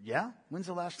 Yeah? When's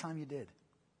the last time you did?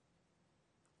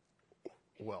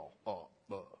 Well,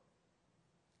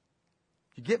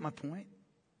 you get my point?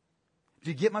 Do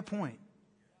you get my point?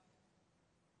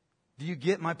 Do you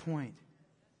get my point?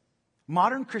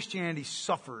 Modern Christianity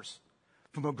suffers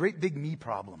from a great big me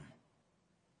problem.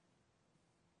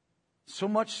 So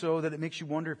much so that it makes you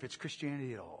wonder if it's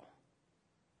Christianity at all.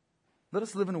 Let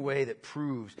us live in a way that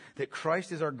proves that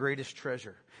Christ is our greatest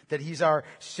treasure, that He's our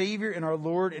Savior and our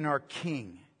Lord and our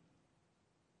King,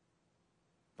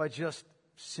 by just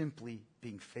simply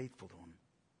being faithful to Him.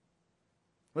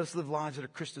 Let us live lives that are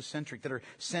Christocentric, that are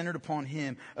centered upon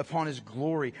Him, upon His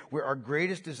glory, where our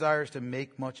greatest desire is to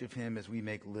make much of Him as we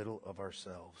make little of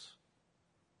ourselves.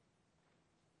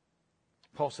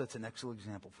 Paul sets an excellent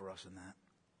example for us in that.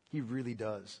 He really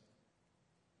does.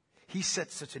 He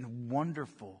sets such a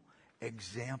wonderful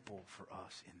example for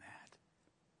us in that.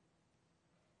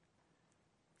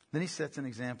 Then he sets an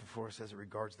example for us as it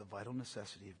regards the vital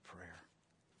necessity of prayer.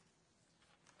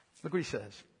 Look what he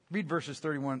says. Read verses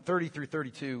 30 through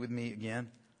 32 with me again.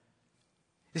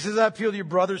 He says, I appeal to you,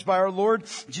 brothers, by our Lord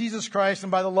Jesus Christ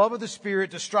and by the love of the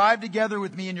Spirit, to strive together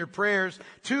with me in your prayers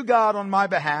to God on my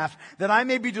behalf, that I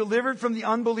may be delivered from the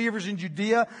unbelievers in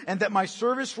Judea, and that my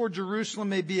service for Jerusalem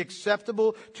may be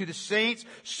acceptable to the saints,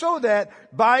 so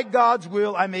that by God's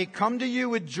will I may come to you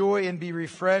with joy and be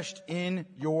refreshed in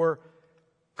your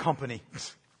company.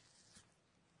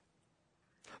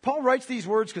 Paul writes these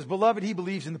words because, beloved, he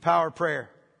believes in the power of prayer.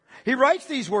 He writes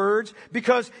these words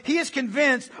because he is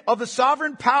convinced of the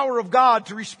sovereign power of God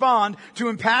to respond to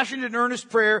impassioned and earnest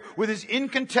prayer with His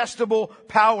incontestable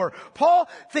power. Paul,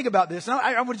 think about this. And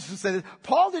I would just say this.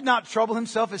 Paul did not trouble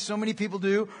himself, as so many people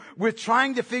do, with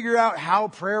trying to figure out how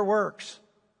prayer works.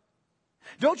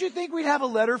 Don't you think we'd have a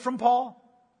letter from Paul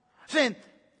saying,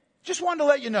 just wanted to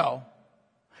let you know,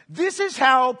 this is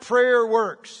how prayer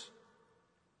works.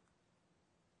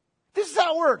 This is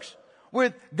how it works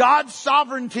with God's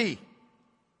sovereignty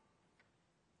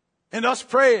and us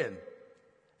praying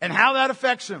and how that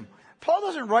affects him. Paul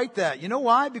doesn't write that. You know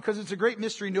why? Because it's a great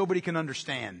mystery nobody can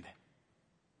understand.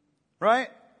 Right?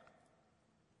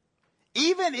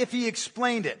 Even if he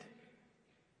explained it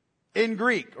in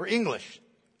Greek or English,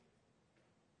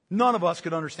 none of us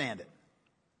could understand it.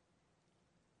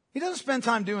 He doesn't spend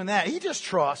time doing that. He just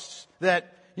trusts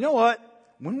that, you know what?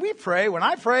 When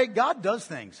I pray, God does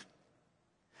things.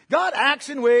 God acts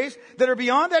in ways that are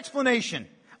beyond explanation.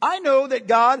 I know that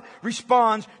God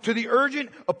responds to the urgent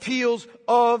appeals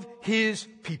of his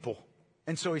people.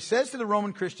 And so he says to the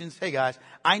Roman Christians, hey guys,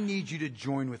 I need you to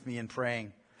join with me in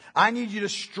praying. I need you to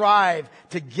strive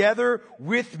together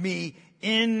with me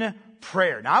in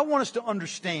prayer. Now I want us to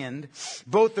understand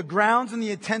both the grounds and the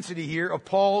intensity here of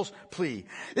Paul's plea.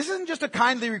 This isn't just a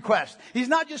kindly request. He's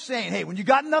not just saying, hey, when you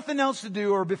got nothing else to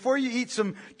do or before you eat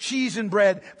some cheese and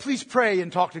bread, please pray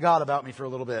and talk to God about me for a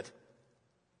little bit.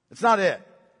 That's not it.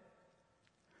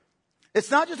 It's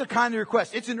not just a kindly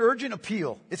request. It's an urgent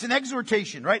appeal. It's an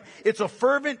exhortation, right? It's a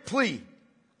fervent plea.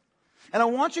 And I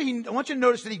want you to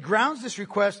notice that he grounds this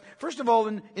request, first of all,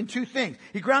 in two things.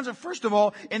 He grounds it, first of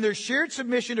all, in their shared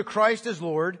submission to Christ as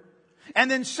Lord. And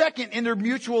then second, in their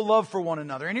mutual love for one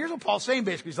another. And here's what Paul's saying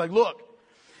basically. He's like, look,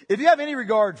 if you have any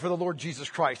regard for the Lord Jesus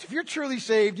Christ, if you're truly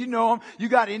saved, you know him, you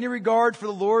got any regard for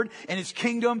the Lord and his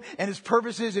kingdom and his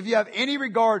purposes, if you have any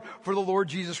regard for the Lord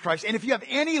Jesus Christ, and if you have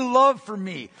any love for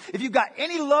me, if you've got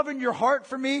any love in your heart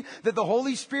for me that the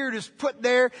Holy Spirit has put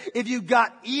there, if you've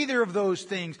got either of those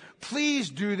things, please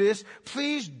do this.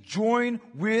 Please join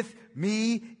with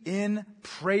me in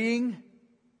praying.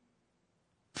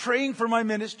 Praying for my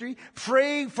ministry.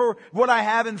 Praying for what I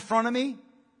have in front of me.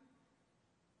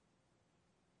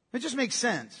 It just makes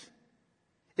sense.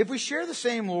 If we share the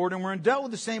same Lord and we're endowed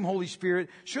with the same Holy Spirit,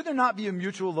 should there not be a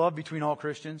mutual love between all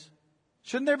Christians?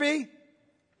 Shouldn't there be?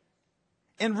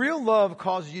 And real love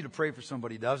causes you to pray for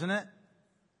somebody, doesn't it?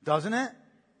 Doesn't it?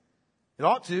 It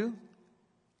ought to.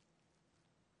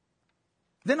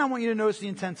 Then I want you to notice the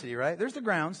intensity, right? There's the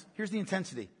grounds. Here's the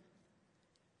intensity.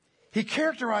 He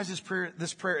characterizes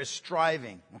this prayer as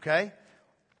striving, okay?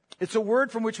 It's a word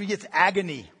from which we get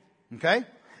agony, okay?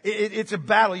 It's a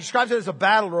battle. He describes it as a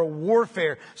battle or a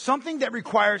warfare. Something that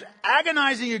requires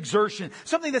agonizing exertion.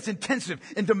 Something that's intensive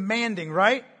and demanding,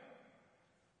 right?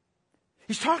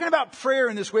 He's talking about prayer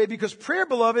in this way because prayer,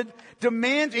 beloved,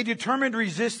 demands a determined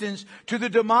resistance to the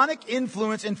demonic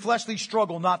influence and fleshly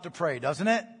struggle not to pray, doesn't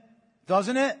it?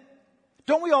 Doesn't it?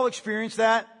 Don't we all experience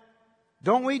that?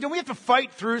 Don't we? Don't we have to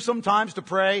fight through sometimes to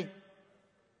pray?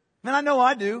 Man, I know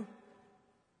I do.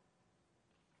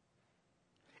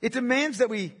 It demands that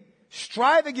we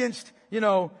strive against,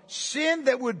 sin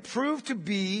that would prove to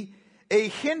be a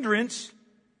hindrance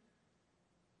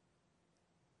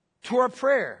to our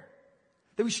prayer.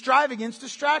 That we strive against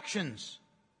distractions.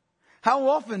 How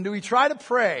often do we try to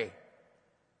pray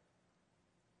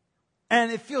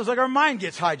and it feels like our mind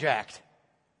gets hijacked?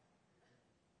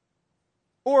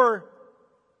 Or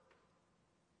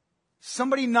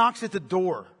somebody knocks at the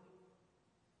door.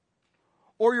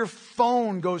 Or your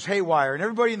phone goes haywire and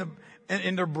everybody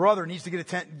and their brother needs to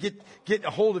get a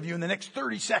hold of you in the next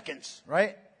 30 seconds,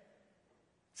 right?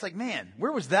 It's like, man,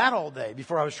 where was that all day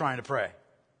before I was trying to pray?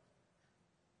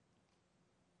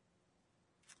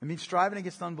 It means striving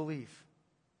against unbelief.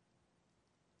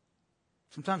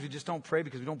 Sometimes we just don't pray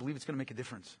because we don't believe it's going to make a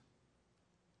difference.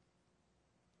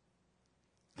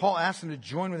 Paul asked them to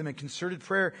join with him in concerted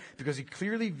prayer because he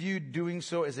clearly viewed doing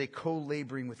so as a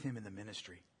co-laboring with him in the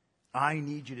ministry. I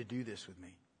need you to do this with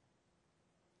me.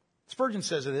 Spurgeon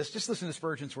says of this, just listen to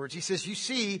Spurgeon's words. He says, you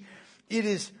see, it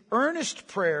is earnest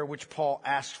prayer which Paul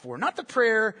asks for, not the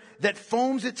prayer that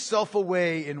foams itself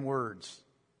away in words,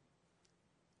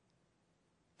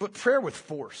 but prayer with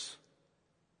force,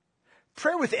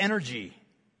 prayer with energy,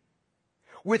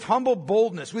 with humble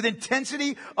boldness, with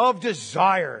intensity of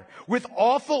desire, with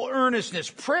awful earnestness,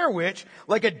 prayer which,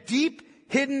 like a deep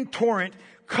hidden torrent,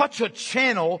 cuts a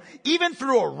channel even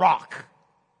through a rock.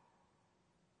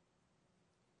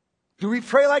 Do we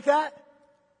pray like that?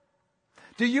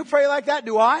 Do you pray like that?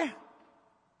 Do I?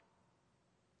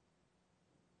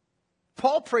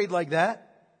 Paul prayed like that.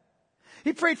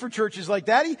 He prayed for churches like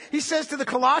that. He says to the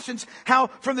Colossians how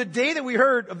from the day that we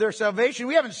heard of their salvation,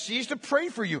 we haven't ceased to pray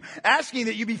for you, asking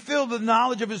that you be filled with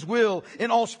knowledge of his will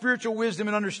in all spiritual wisdom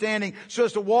and understanding, so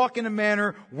as to walk in a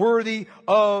manner worthy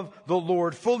of the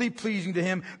Lord, fully pleasing to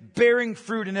him, bearing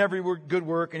fruit in every good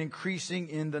work and increasing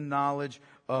in the knowledge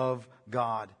of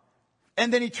God.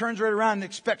 And then he turns right around and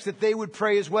expects that they would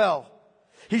pray as well.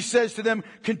 He says to them,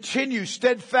 continue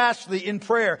steadfastly in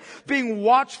prayer, being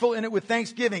watchful in it with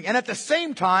thanksgiving. And at the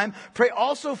same time, pray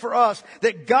also for us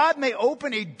that God may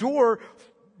open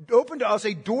to us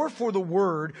a door for the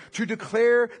word to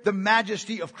declare the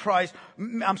mystery of Christ,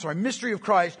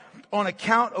 on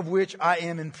account of which I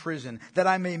am in prison, that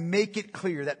I may make it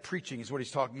clear. That preaching is what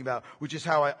he's talking about, which is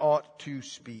how I ought to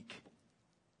speak.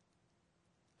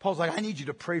 Paul's like, I need you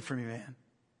to pray for me, man.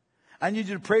 I need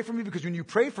you to pray for me, because when you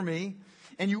pray for me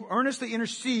and you earnestly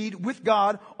intercede with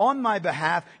God on my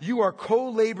behalf, you are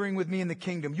co-laboring with me in the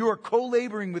kingdom. You are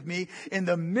co-laboring with me in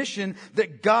the mission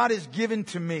that God has given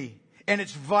to me. And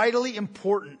it's vitally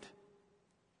important.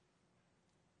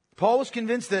 Paul was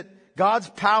convinced that God's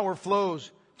power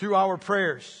flows through our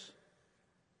prayers.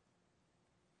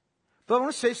 But I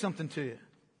want to say something to you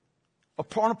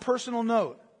on a personal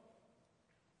note.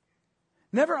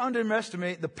 Never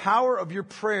underestimate the power of your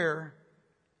prayer,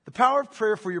 the power of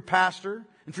prayer for your pastor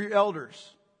and for your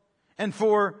elders and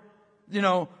for,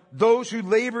 those who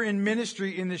labor in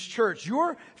ministry in this church.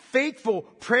 Your faithful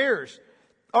prayers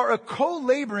are a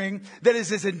co-laboring that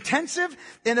is as intensive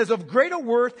and as of greater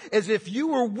worth as if you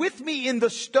were with me in the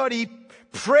study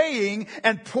praying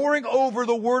and poring over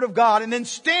the Word of God and then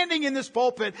standing in this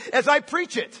pulpit as I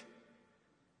preach it.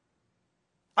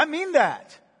 I mean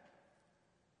that.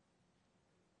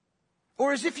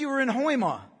 Or as if you were in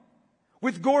Hoima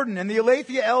with Gordon and the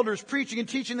Aletheia elders preaching and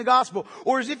teaching the gospel.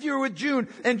 Or as if you were with June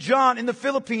and John in the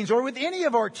Philippines, or with any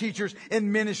of our teachers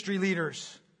and ministry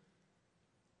leaders.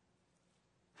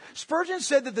 Spurgeon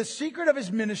said that the secret of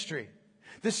his ministry,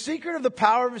 the secret of the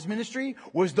power of his ministry,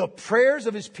 was the prayers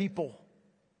of his people.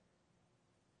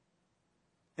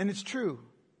 And it's true.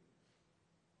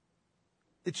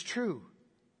 It's true.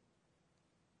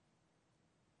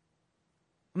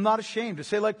 I'm not ashamed to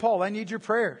say, like Paul, I need your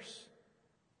prayers.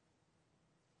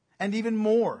 And even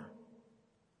more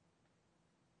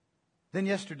than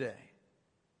yesterday.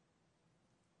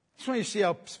 I just want you to see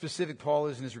how specific Paul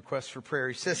is in his request for prayer.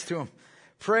 He says to him,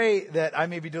 pray that I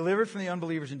may be delivered from the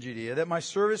unbelievers in Judea, that my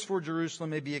service for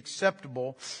Jerusalem may be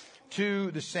acceptable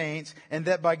to the saints, and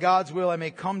that by God's will I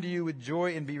may come to you with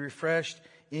joy and be refreshed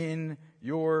in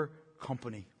your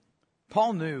company.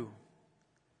 Paul knew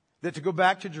that to go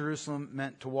back to Jerusalem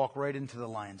meant to walk right into the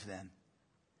lion's den.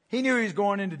 He knew he was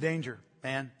going into danger,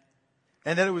 man,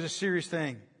 and that it was a serious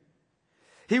thing.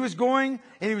 He was going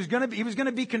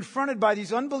to be confronted by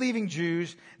these unbelieving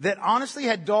Jews that honestly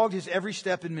had dogged his every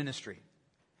step in ministry,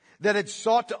 that had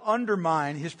sought to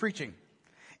undermine his preaching,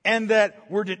 and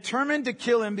that were determined to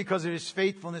kill him because of his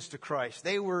faithfulness to Christ.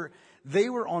 They were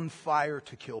on fire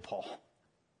to kill Paul.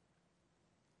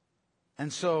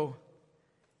 And so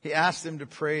he asked them to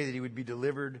pray that he would be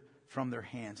delivered from their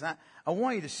hands. Now, I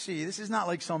want you to see, this is not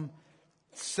like some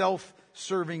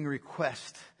self-serving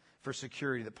request for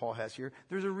security that Paul has here.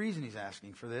 There's a reason he's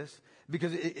asking for this.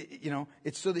 Because,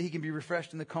 it's so that he can be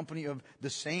refreshed in the company of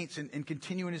the saints and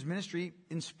continue in his ministry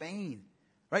in Spain.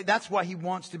 Right? That's why he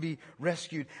wants to be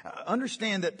rescued.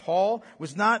 Understand that Paul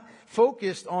was not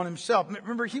focused on himself.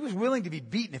 Remember, he was willing to be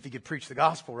beaten if he could preach the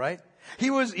gospel, right? He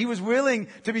was willing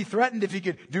to be threatened if he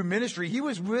could do ministry. He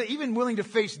was even willing to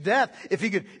face death if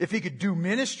he could do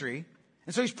ministry.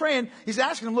 And so he's praying, he's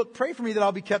asking him, look, pray for me that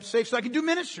I'll be kept safe so I can do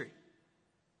ministry.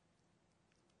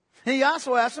 And he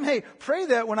also asked him, hey, pray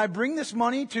that when I bring this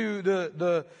money to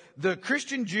the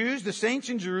Christian Jews, the saints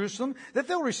in Jerusalem, that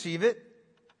they'll receive it.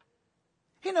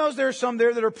 He knows there are some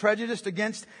there that were prejudiced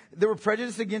against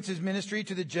his ministry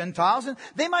to the Gentiles, and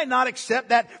they might not accept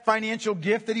that financial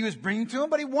gift that he was bringing to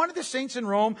them, but he wanted the saints in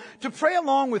Rome to pray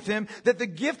along with him that the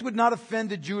gift would not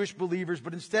offend the Jewish believers,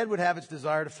 but instead would have its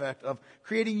desired effect of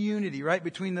creating unity, right,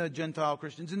 between the Gentile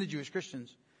Christians and the Jewish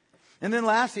Christians. And then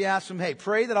last, he asked him, hey,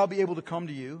 pray that I'll be able to come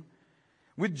to you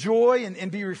with joy and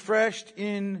be refreshed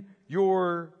in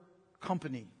your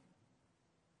company.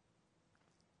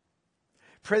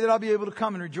 Pray that I'll be able to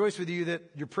come and rejoice with you that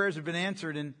your prayers have been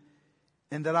answered and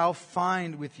that I'll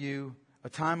find with you a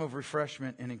time of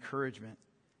refreshment and encouragement.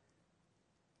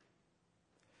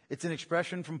 It's an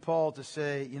expression from Paul to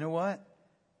say, you know what?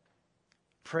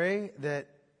 Pray that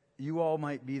you all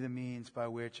might be the means by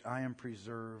which I am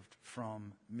preserved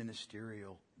from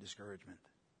ministerial discouragement.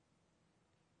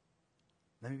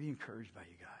 Let me be encouraged by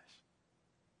you guys.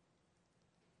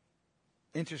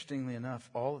 Interestingly enough,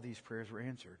 all of these prayers were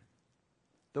answered,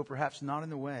 though perhaps not in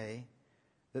the way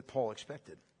that Paul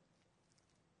expected.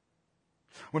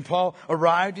 When Paul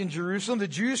arrived in Jerusalem, the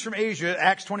Jews from Asia,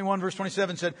 Acts 21 verse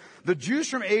 27 said, the Jews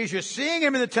from Asia, seeing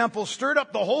him in the temple, stirred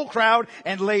up the whole crowd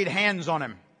and laid hands on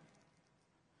him.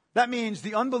 That means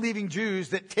the unbelieving Jews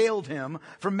that tailed him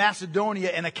from Macedonia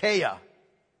and Achaia.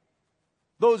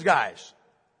 Those guys.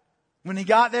 When he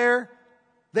got there,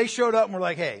 they showed up and were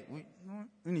like, hey, we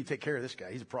need to take care of this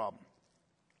guy. He's a problem.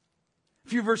 A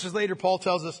few verses later, Luke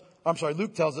tells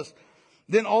us,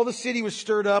 then all the city was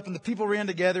stirred up and the people ran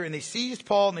together and they seized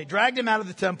Paul and they dragged him out of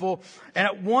the temple, and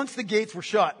at once the gates were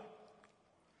shut.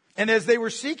 And as they were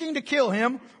seeking to kill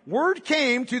him, word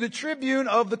came to the tribune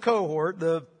of the cohort,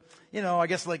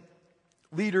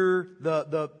 leader,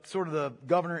 the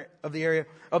governor of the area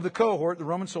of the cohort, the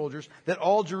Roman soldiers, that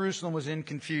all Jerusalem was in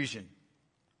confusion.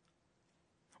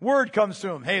 Word comes to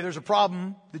him, hey, there's a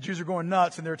problem. The Jews are going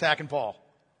nuts and they're attacking Paul.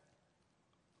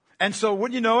 And so,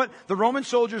 wouldn't you know it, the Roman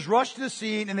soldiers rush to the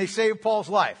scene and they save Paul's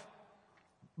life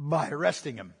by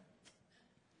arresting him.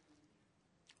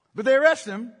 But they arrest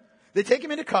him, they take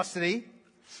him into custody,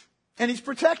 and he's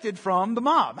protected from the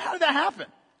mob. How did that happen?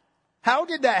 How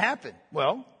did that happen?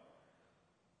 Well,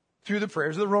 through the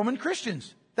prayers of the Roman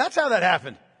Christians. That's how that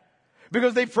happened.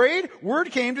 Because they prayed,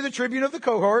 word came to the tribune of the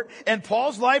cohort, and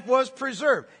Paul's life was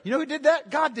preserved. You know who did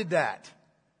that? God did that.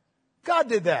 God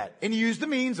did that. And he used the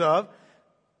means of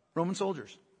Roman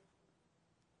soldiers.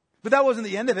 But that wasn't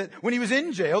the end of it. When he was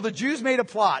in jail, the Jews made a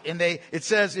plot, and it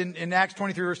says in Acts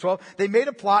 23 verse 12, they made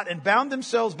a plot and bound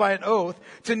themselves by an oath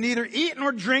to neither eat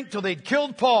nor drink till they'd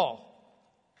killed Paul.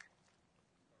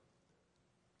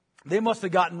 They must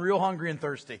have gotten real hungry and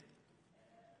thirsty.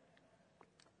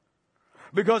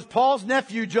 Because Paul's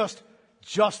nephew just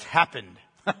happened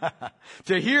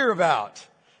to hear about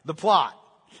the plot.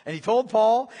 And he told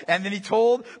Paul, and then he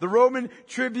told the Roman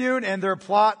tribune, and their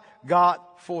plot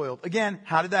got foiled. Again,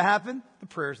 how did that happen? The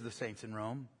prayers of the saints in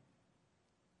Rome.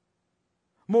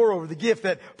 Moreover, the gift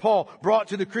that Paul brought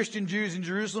to the Christian Jews in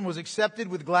Jerusalem was accepted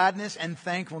with gladness and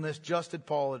thankfulness, just as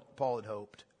Paul had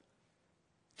hoped.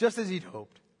 Just as he'd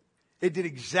hoped. It did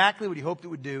exactly what he hoped it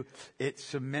would do. It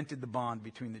cemented the bond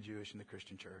between the Jewish and the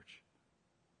Christian church.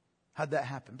 How'd that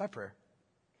happen? By prayer.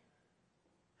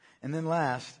 And then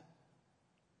last,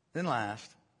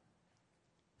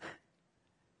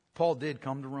 Paul did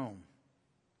come to Rome.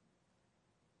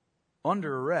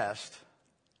 Under arrest,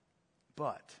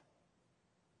 but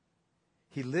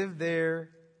he lived there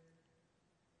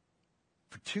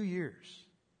for 2 years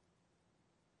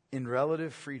in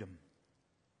relative freedom.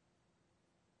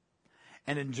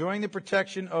 And enjoying the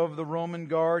protection of the Roman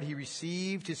guard, he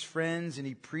received his friends and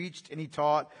he preached and he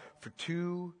taught for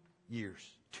 2 years.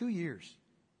 2 years.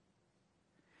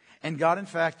 And God, in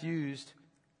fact, used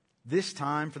this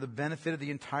time for the benefit of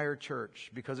the entire church,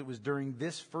 because it was during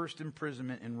this first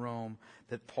imprisonment in Rome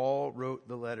that Paul wrote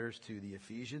the letters to the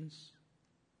Ephesians,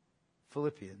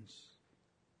 Philippians,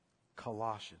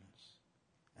 Colossians,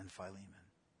 and Philemon.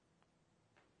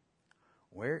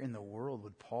 Where in the world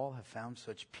would Paul have found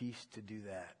such peace to do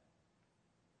that?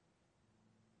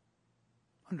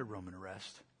 Under Roman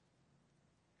arrest.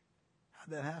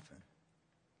 How'd that happen?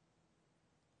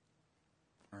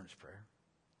 Earnest prayer.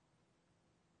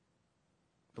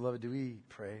 Beloved, do we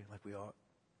pray like we ought?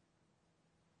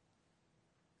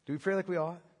 Do we pray like we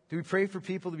ought? Do we pray for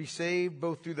people to be saved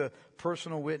both through the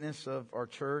personal witness of our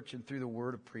church and through the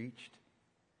word preached?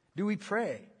 Do we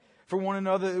pray for one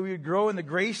another that we would grow in the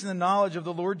grace and the knowledge of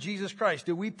the Lord Jesus Christ?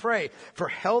 Do we pray for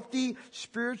healthy,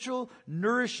 spiritual,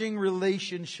 nourishing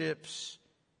relationships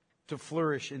to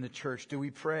flourish in the church? Do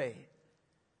we pray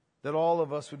that all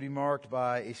of us would be marked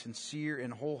by a sincere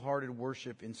and wholehearted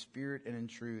worship in spirit and in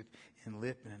truth, in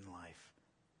lip and in life?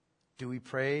 Do we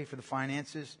pray for the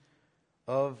finances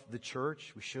of the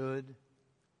church? We should.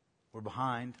 We're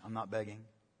behind. I'm not begging.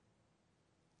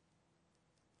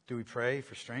 Do we pray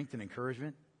for strength and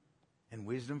encouragement and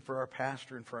wisdom for our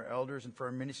pastor and for our elders and for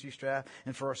our ministry staff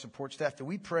and for our support staff? Do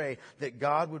we pray that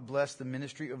God would bless the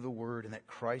ministry of the word and that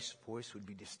Christ's voice would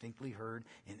be distinctly heard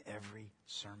in every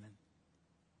sermon?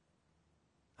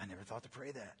 I never thought to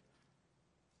pray that.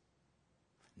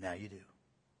 Now you do.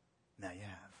 Now you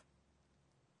have.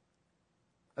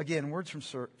 Again, words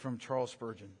from Charles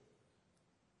Spurgeon.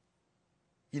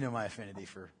 You know my affinity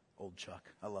for old Chuck.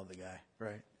 I love the guy,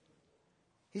 right?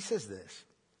 He says this.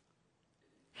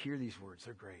 Hear these words.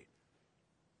 They're great.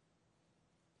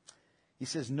 He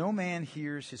says, no man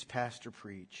hears his pastor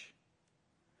preach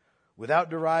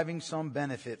without deriving some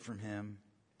benefit from him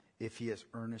if he has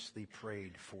earnestly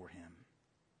prayed for him.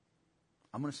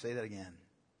 I'm going to say that again.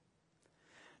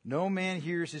 No man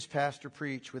hears his pastor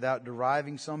preach without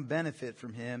deriving some benefit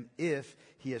from him if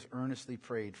he has earnestly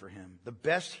prayed for him. The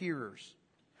best hearers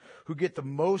who get the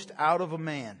most out of a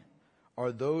man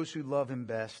are those who love him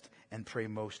best and pray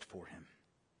most for him.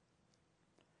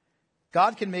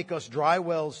 God can make us dry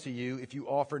wells to you if you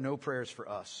offer no prayers for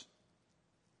us.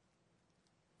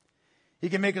 He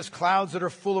can make us clouds that are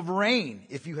full of rain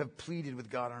if you have pleaded with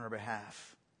God on our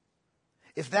behalf.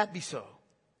 If that be so,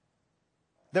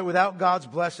 that without God's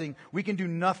blessing, we can do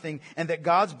nothing, and that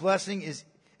God's blessing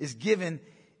is given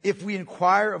if we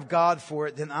inquire of God for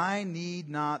it, then I need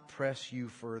not press you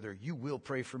further. You will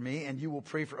pray for me, and you will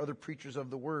pray for other preachers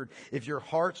of the word. If your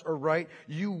hearts are right,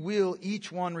 you will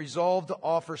each one resolve to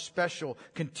offer special,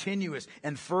 continuous,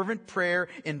 and fervent prayer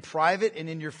in private and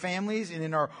in your families and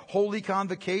in our holy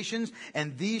convocations,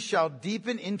 and these shall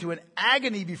deepen into an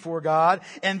agony before God,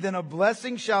 and then a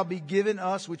blessing shall be given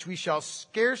us which we shall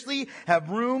scarcely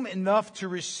have room enough to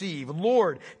receive.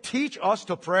 Lord, teach us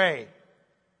to pray.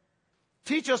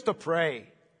 Teach us to pray.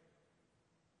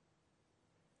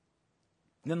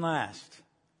 And then last,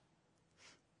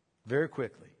 very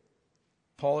quickly,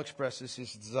 Paul expresses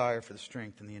his desire for the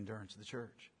strength and the endurance of the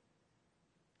church.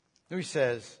 Here he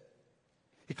says,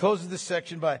 he closes this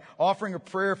section by offering a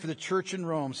prayer for the church in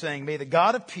Rome, saying, "May the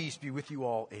God of peace be with you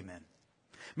all. Amen."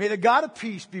 May the God of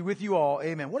peace be with you all.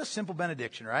 Amen. What a simple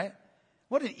benediction, right?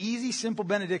 What an easy, simple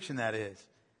benediction that is.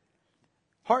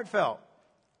 Heartfelt.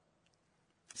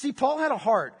 See, Paul had a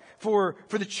heart for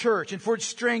the church and for its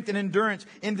strength and endurance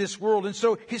in this world. And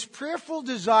so his prayerful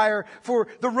desire for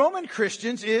the Roman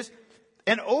Christians is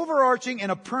an overarching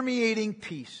and a permeating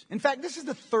peace. In fact, this is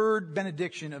the third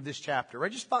benediction of this chapter,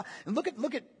 right? And look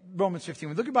at Romans 15.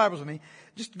 Look at your Bibles with me.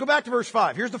 Just go back to verse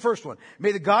 5. Here's the first one.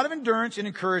 May the God of endurance and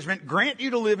encouragement grant you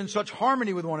to live in such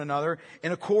harmony with one another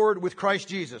in accord with Christ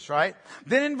Jesus, right?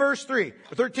 Then in verse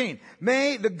 13,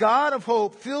 may the God of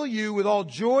hope fill you with all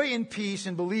joy and peace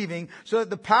in believing, so that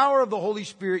the power of the Holy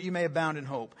Spirit you may abound in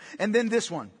hope. And then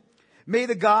this one. May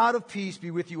the God of peace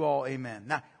be with you all. Amen.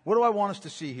 Now, what do I want us to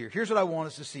see here? Here's what I want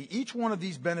us to see. Each one of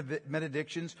these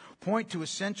benedictions point to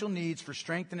essential needs for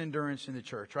strength and endurance in the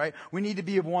church, right? We need to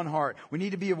be of one heart. We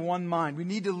need to be of one mind. We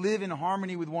need to live in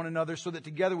harmony with one another so that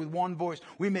together with one voice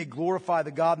we may glorify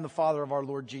the God and the Father of our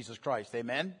Lord Jesus Christ.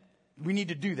 Amen? We need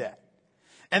to do that.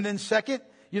 And then second,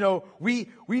 we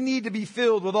need to be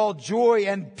filled with all joy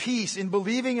and peace in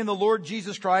believing in the Lord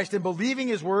Jesus Christ and believing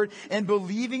His Word and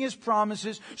believing His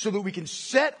promises so that we can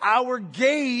set our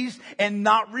gaze and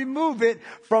not remove it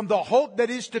from the hope that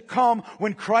is to come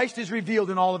when Christ is revealed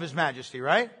in all of His majesty,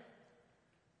 right?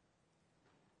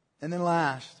 And then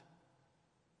last,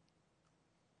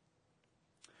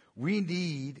 we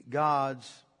need God's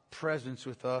presence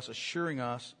with us, assuring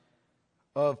us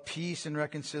of peace and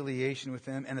reconciliation with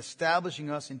Him and establishing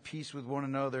us in peace with one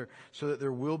another so that there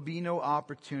will be no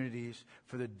opportunities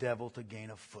for the devil to gain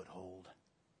a foothold.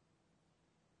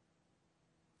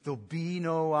 There'll be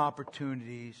no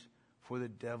opportunities for the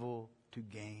devil to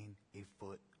gain a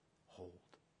foothold.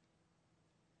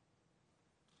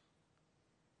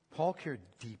 Paul cared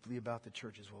deeply about the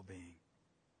church's well-being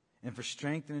and for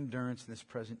strength and endurance in this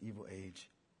present evil age.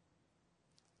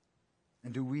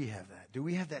 And do we have that? Do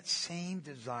we have that same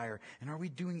desire? And are we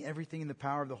doing everything in the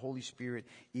power of the Holy Spirit,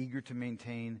 eager to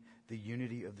maintain the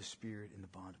unity of the Spirit in the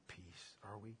bond of peace?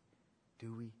 Are we?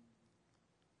 Do we?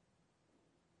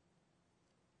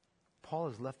 Paul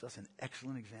has left us an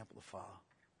excellent example to follow,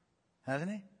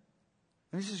 hasn't he?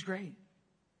 And this is great.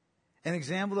 An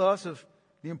example to us of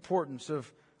the importance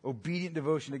of obedient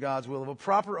devotion to God's will, of a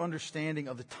proper understanding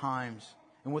of the times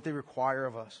and what they require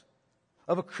of us,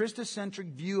 of a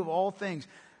Christocentric view of all things,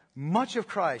 much of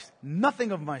Christ,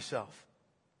 nothing of myself,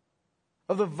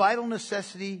 of the vital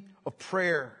necessity of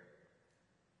prayer,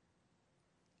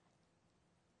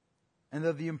 and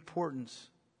of the importance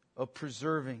of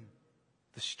preserving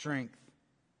the strength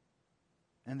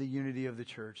and the unity of the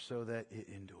church so that it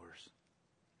endures.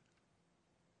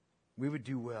 We would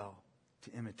do well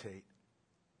to imitate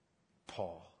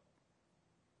Paul.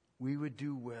 We would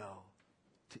do well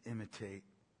to imitate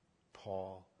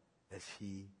Paul as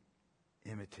he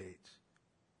imitates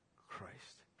Christ.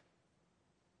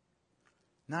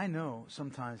 Now I know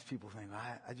sometimes people think,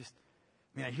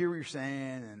 I hear what you're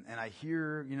saying, and I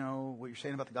hear, what you're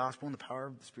saying about the gospel and the power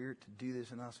of the Spirit to do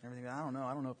this and us and everything. But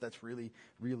I don't know if that's really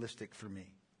realistic for me.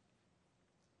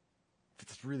 If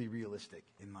it's really realistic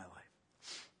in my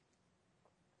life.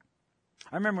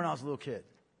 I remember when I was a little kid.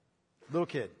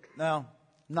 No,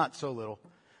 not so little.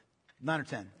 9 or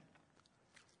 10.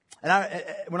 And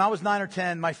when I was 9 or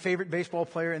 10, my favorite baseball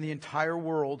player in the entire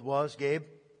world was, Gabe,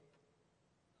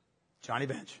 Johnny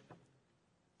Bench.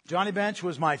 Johnny Bench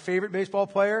was my favorite baseball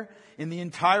player in the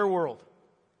entire world.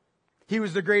 He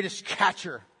was the greatest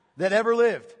catcher that ever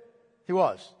lived. He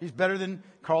was. He's better than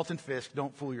Carlton Fisk.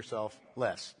 Don't fool yourself.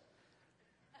 Less.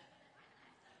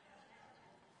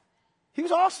 He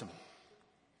was awesome.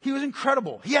 He was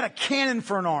incredible. He had a cannon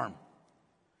for an arm.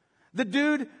 The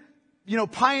dude,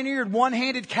 pioneered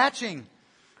one-handed catching.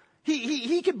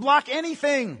 He could block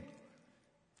anything.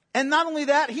 And not only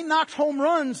that, he knocked home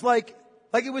runs like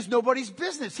it was nobody's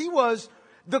business. He was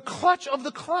the clutch of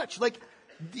the clutch. Like,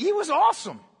 he was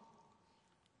awesome.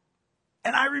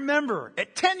 And I remember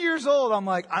at 10 years old, I'm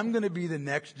like, I'm going to be the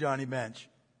next Johnny Bench.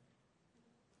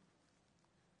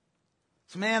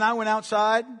 So man, I went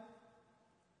outside.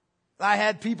 I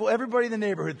had people, everybody in the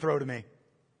neighborhood throw to me.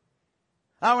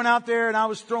 I went out there and I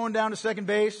was throwing down to second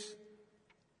base.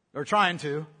 Or trying to.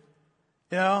 You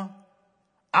know.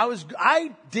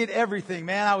 I did everything,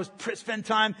 man. I was spend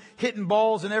time hitting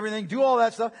balls and everything, do all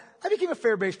that stuff. I became a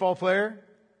fair baseball player.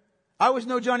 I was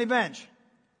no Johnny Bench.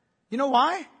 You know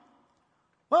why?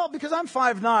 Well, because I'm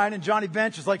 5'9" and Johnny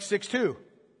Bench is like 6'2".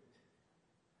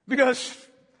 Because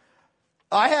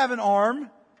I have an arm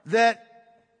that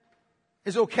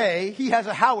is okay. He has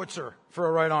a howitzer for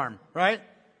a right arm, right?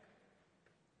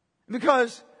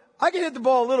 Because I can hit the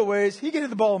ball a little ways, he can hit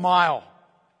the ball a mile.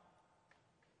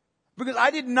 Because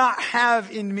I did not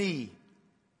have in me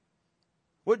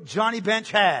what Johnny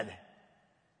Bench had.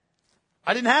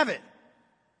 I didn't have it.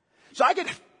 So I could,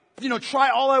 try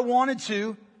all I wanted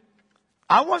to.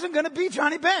 I wasn't going to be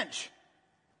Johnny Bench.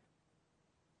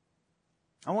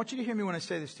 I want you to hear me when I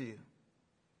say this to you.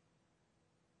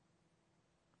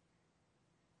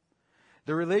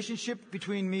 The relationship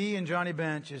between me and Johnny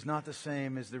Bench is not the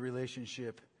same as the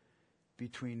relationship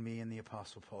between me and the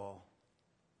Apostle Paul.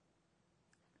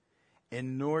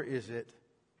 And nor is it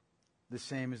the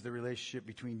same as the relationship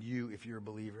between you if you're a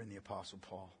believer in the Apostle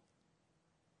Paul.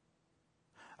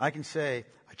 I can say,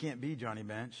 I can't be Johnny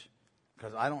Bench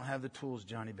because I don't have the tools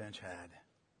Johnny Bench had.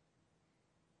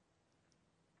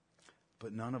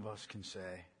 But none of us can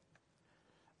say,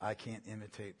 I can't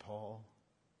imitate Paul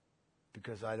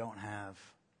because I don't have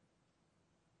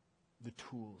the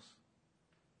tools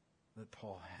that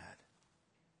Paul had.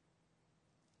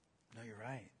 No, you're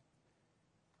right.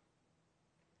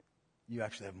 You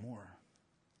actually have more.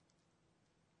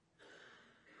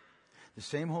 The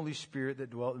same Holy Spirit that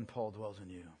dwelt in Paul dwells in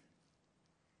you.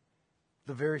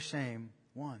 The very same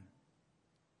one.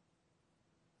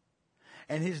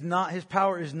 And his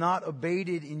power is not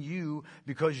abated in you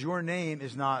because your name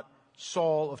is not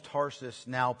Saul of Tarsus,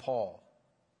 now Paul.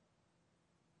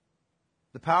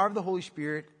 The power of the Holy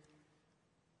Spirit,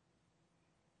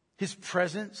 His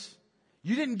presence.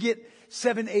 You didn't get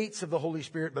 7/8 of the Holy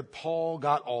Spirit, but Paul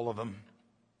got all of them.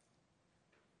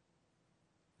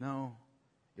 No.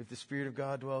 If the Spirit of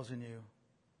God dwells in you,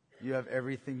 you have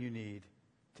everything you need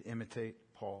to imitate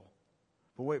Paul.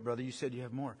 But wait, brother, you said you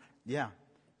have more. Yeah.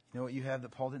 You know what you have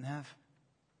that Paul didn't have?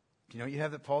 Do you know what you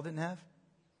have that Paul didn't have?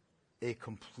 A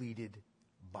completed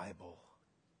Bible.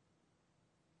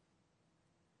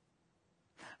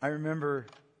 I remember,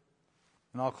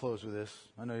 and I'll close with this.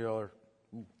 I know y'all are,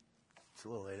 it's a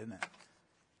little late, isn't it?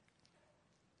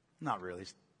 Not really.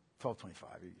 It's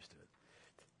 12:25. You're used to it.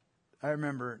 I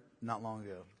remember not long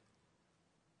ago.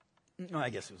 I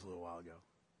guess it was a little while ago.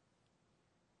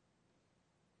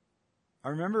 I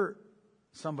remember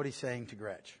somebody saying to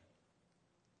Gretch,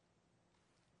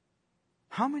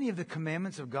 how many of the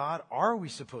commandments of God are we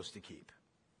supposed to keep?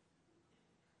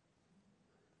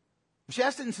 She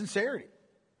asked it in sincerity.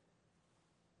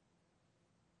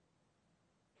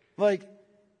 Like,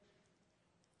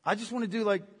 I just want to do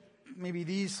like maybe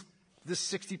this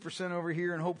 60% over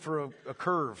here and hope for a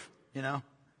curve, you know?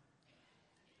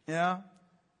 Yeah?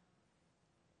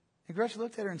 And Gretchen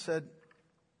looked at her and said,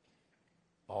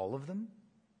 all of them?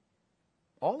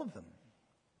 All of them.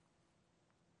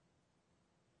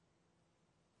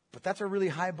 But that's a really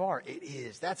high bar. It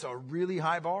is. That's a really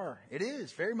high bar. It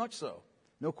is. Very much so.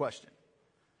 No question.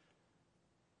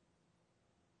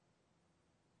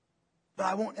 But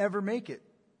I won't ever make it.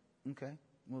 Okay.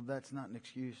 Well, that's not an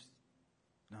excuse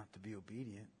not to be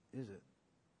obedient, is it?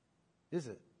 Is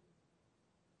it?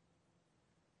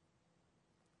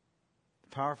 The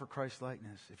power for Christ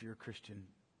likeness, if you're a Christian,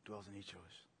 dwells in each of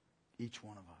us. Each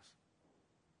one of us.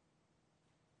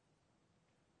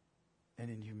 And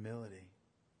in humility,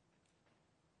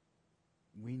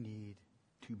 we need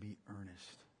to be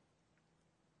earnest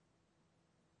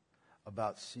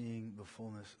about seeing the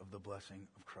fullness of the blessing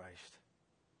of Christ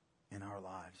in our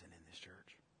lives and in this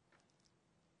church.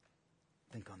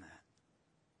 Think on that.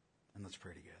 And let's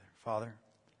pray together. Father,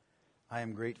 I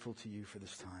am grateful to you for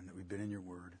this time that we've been in your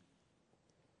word.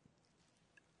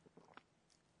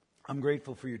 I'm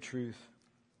grateful for your truth.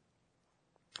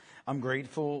 I'm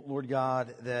grateful, Lord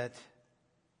God, that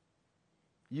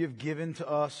you have given to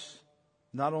us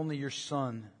not only your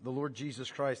Son, the Lord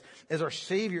Jesus Christ, as our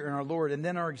Savior and our Lord, and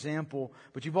then our example,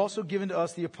 but you've also given to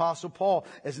us the Apostle Paul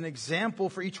as an example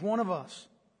for each one of us.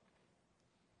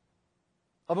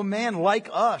 Of a man like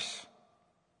us.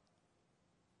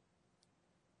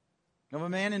 of a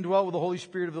man indwelt with the Holy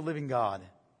Spirit of the living God.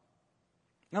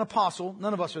 An apostle,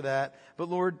 none of us are that, but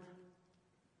Lord,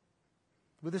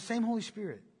 with the same Holy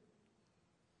Spirit.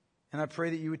 And I pray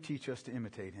that you would teach us to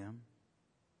imitate him.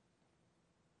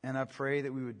 And I pray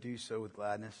that we would do so with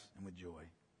gladness and with joy.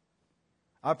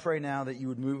 I pray now that you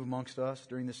would move amongst us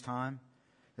during this time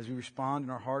as we respond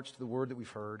in our hearts to the word that we've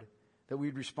heard, that we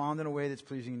would respond in a way that's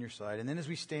pleasing in your sight. And then as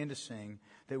we stand to sing,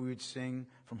 that we would sing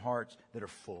from hearts that are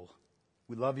full.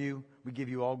 We love you. We give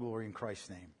you all glory in Christ's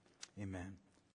name. Amen.